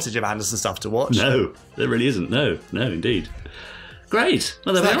shortage of Anderson stuff to watch. No, there really isn't. No, indeed. Great.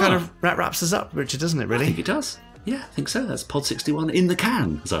 Well, there so we that are. kind of wraps us up, Richard, doesn't it, really? I think it does. Yeah, I think so. That's Pod 61 in the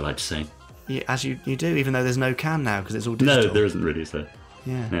can, as I like to say. Yeah, as you do, even though there's no can now because it's all digital. No, there isn't really, is there?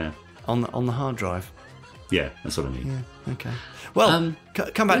 Yeah. On the hard drive. Yeah, that's what I mean. Yeah, okay. Well,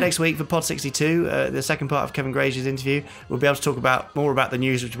 come back next week for Pod 62, the second part of Kevin Grazier's interview. We'll be able to talk more about the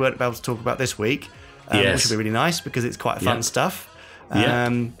news, which we weren't able to talk about this week, which will be really nice because it's quite fun stuff.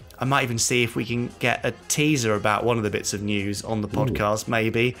 I might even see if we can get a teaser about one of the bits of news on the podcast,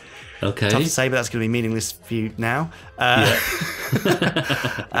 maybe. Okay. Tough to say, but that's going to be meaningless for you now. And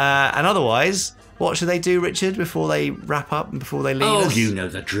otherwise, what should they do, Richard, before they wrap up and before they leave us? Oh, you know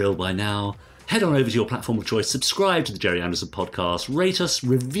the drill by now. Head on over to your platform of choice, subscribe to the Gerry Anderson podcast, rate us,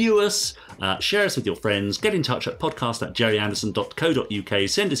 review us, share us with your friends, get in touch at podcast@gerryanderson.co.uk,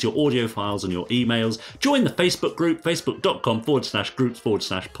 send us your audio files and your emails, join the Facebook group,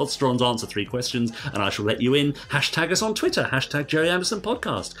 facebook.com/groups/Podsterons, answer 3 questions, and I shall let you in. Hashtag us on Twitter, Gerry Anderson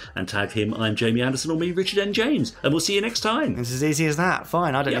podcast, and tag him, I'm Jamie Anderson, or me, Richard N. James, and we'll see you next time. It's as easy as that.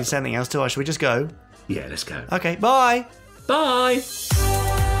 Fine, I don't need to say anything else, do I? Should we just go? Yeah, let's go. Okay, bye. Bye.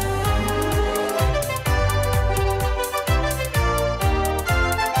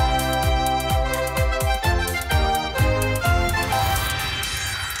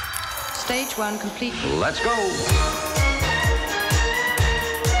 Stage 1 complete. Let's go.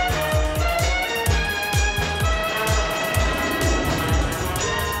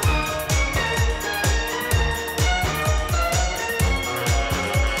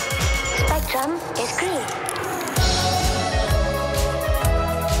 Spectrum is green.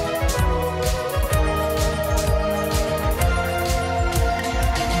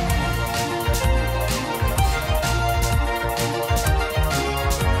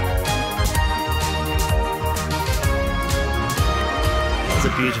 A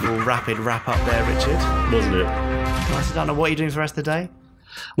beautiful, rapid wrap up there, Richard. Wasn't it? I don't know what you're doing for the rest of the day.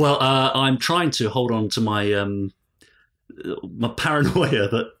 Well, I'm trying to hold on to my my paranoia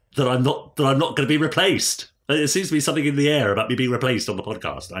that I'm not going to be replaced. There seems to be something in the air about me being replaced on the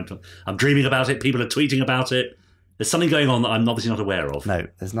podcast. I'm dreaming about it. People are tweeting about it. There's something going on that I'm obviously not aware of. No,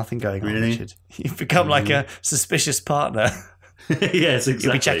 there's nothing going on, Really? Richard. You've become like a suspicious partner. Yes, exactly.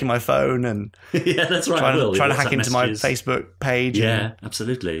 You'll be checking my phone and yeah, that's right. Trying to hack into my Facebook page. Yeah,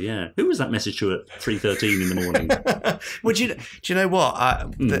 absolutely. Yeah. Who was that message to at 3:13 in the morning? Well, do you know what?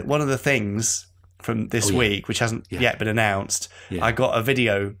 One of the things from this week, which hasn't yet been announced, I got a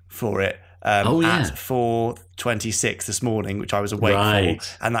video for it at 4:26 this morning, which I was awake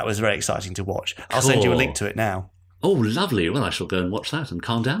for, and that was very exciting to watch. I'll send you a link to it now. Oh, lovely. Well, I shall go and watch that and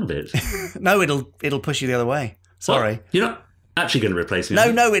calm down a bit. No, it'll push you the other way. Sorry. Well, you're not actually going to replace me.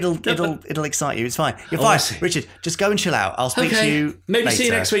 No, it'll excite you. It's fine. You're fine. Richard, just go and chill out. I'll speak to you Maybe later. see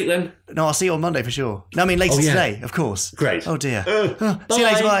you next week then. No, I'll see you on Monday for sure. No, I mean later today, of course. Great. Oh dear. See you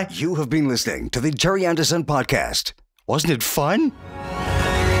later, bye. You have been listening to the Gerry Anderson podcast. Wasn't it fun?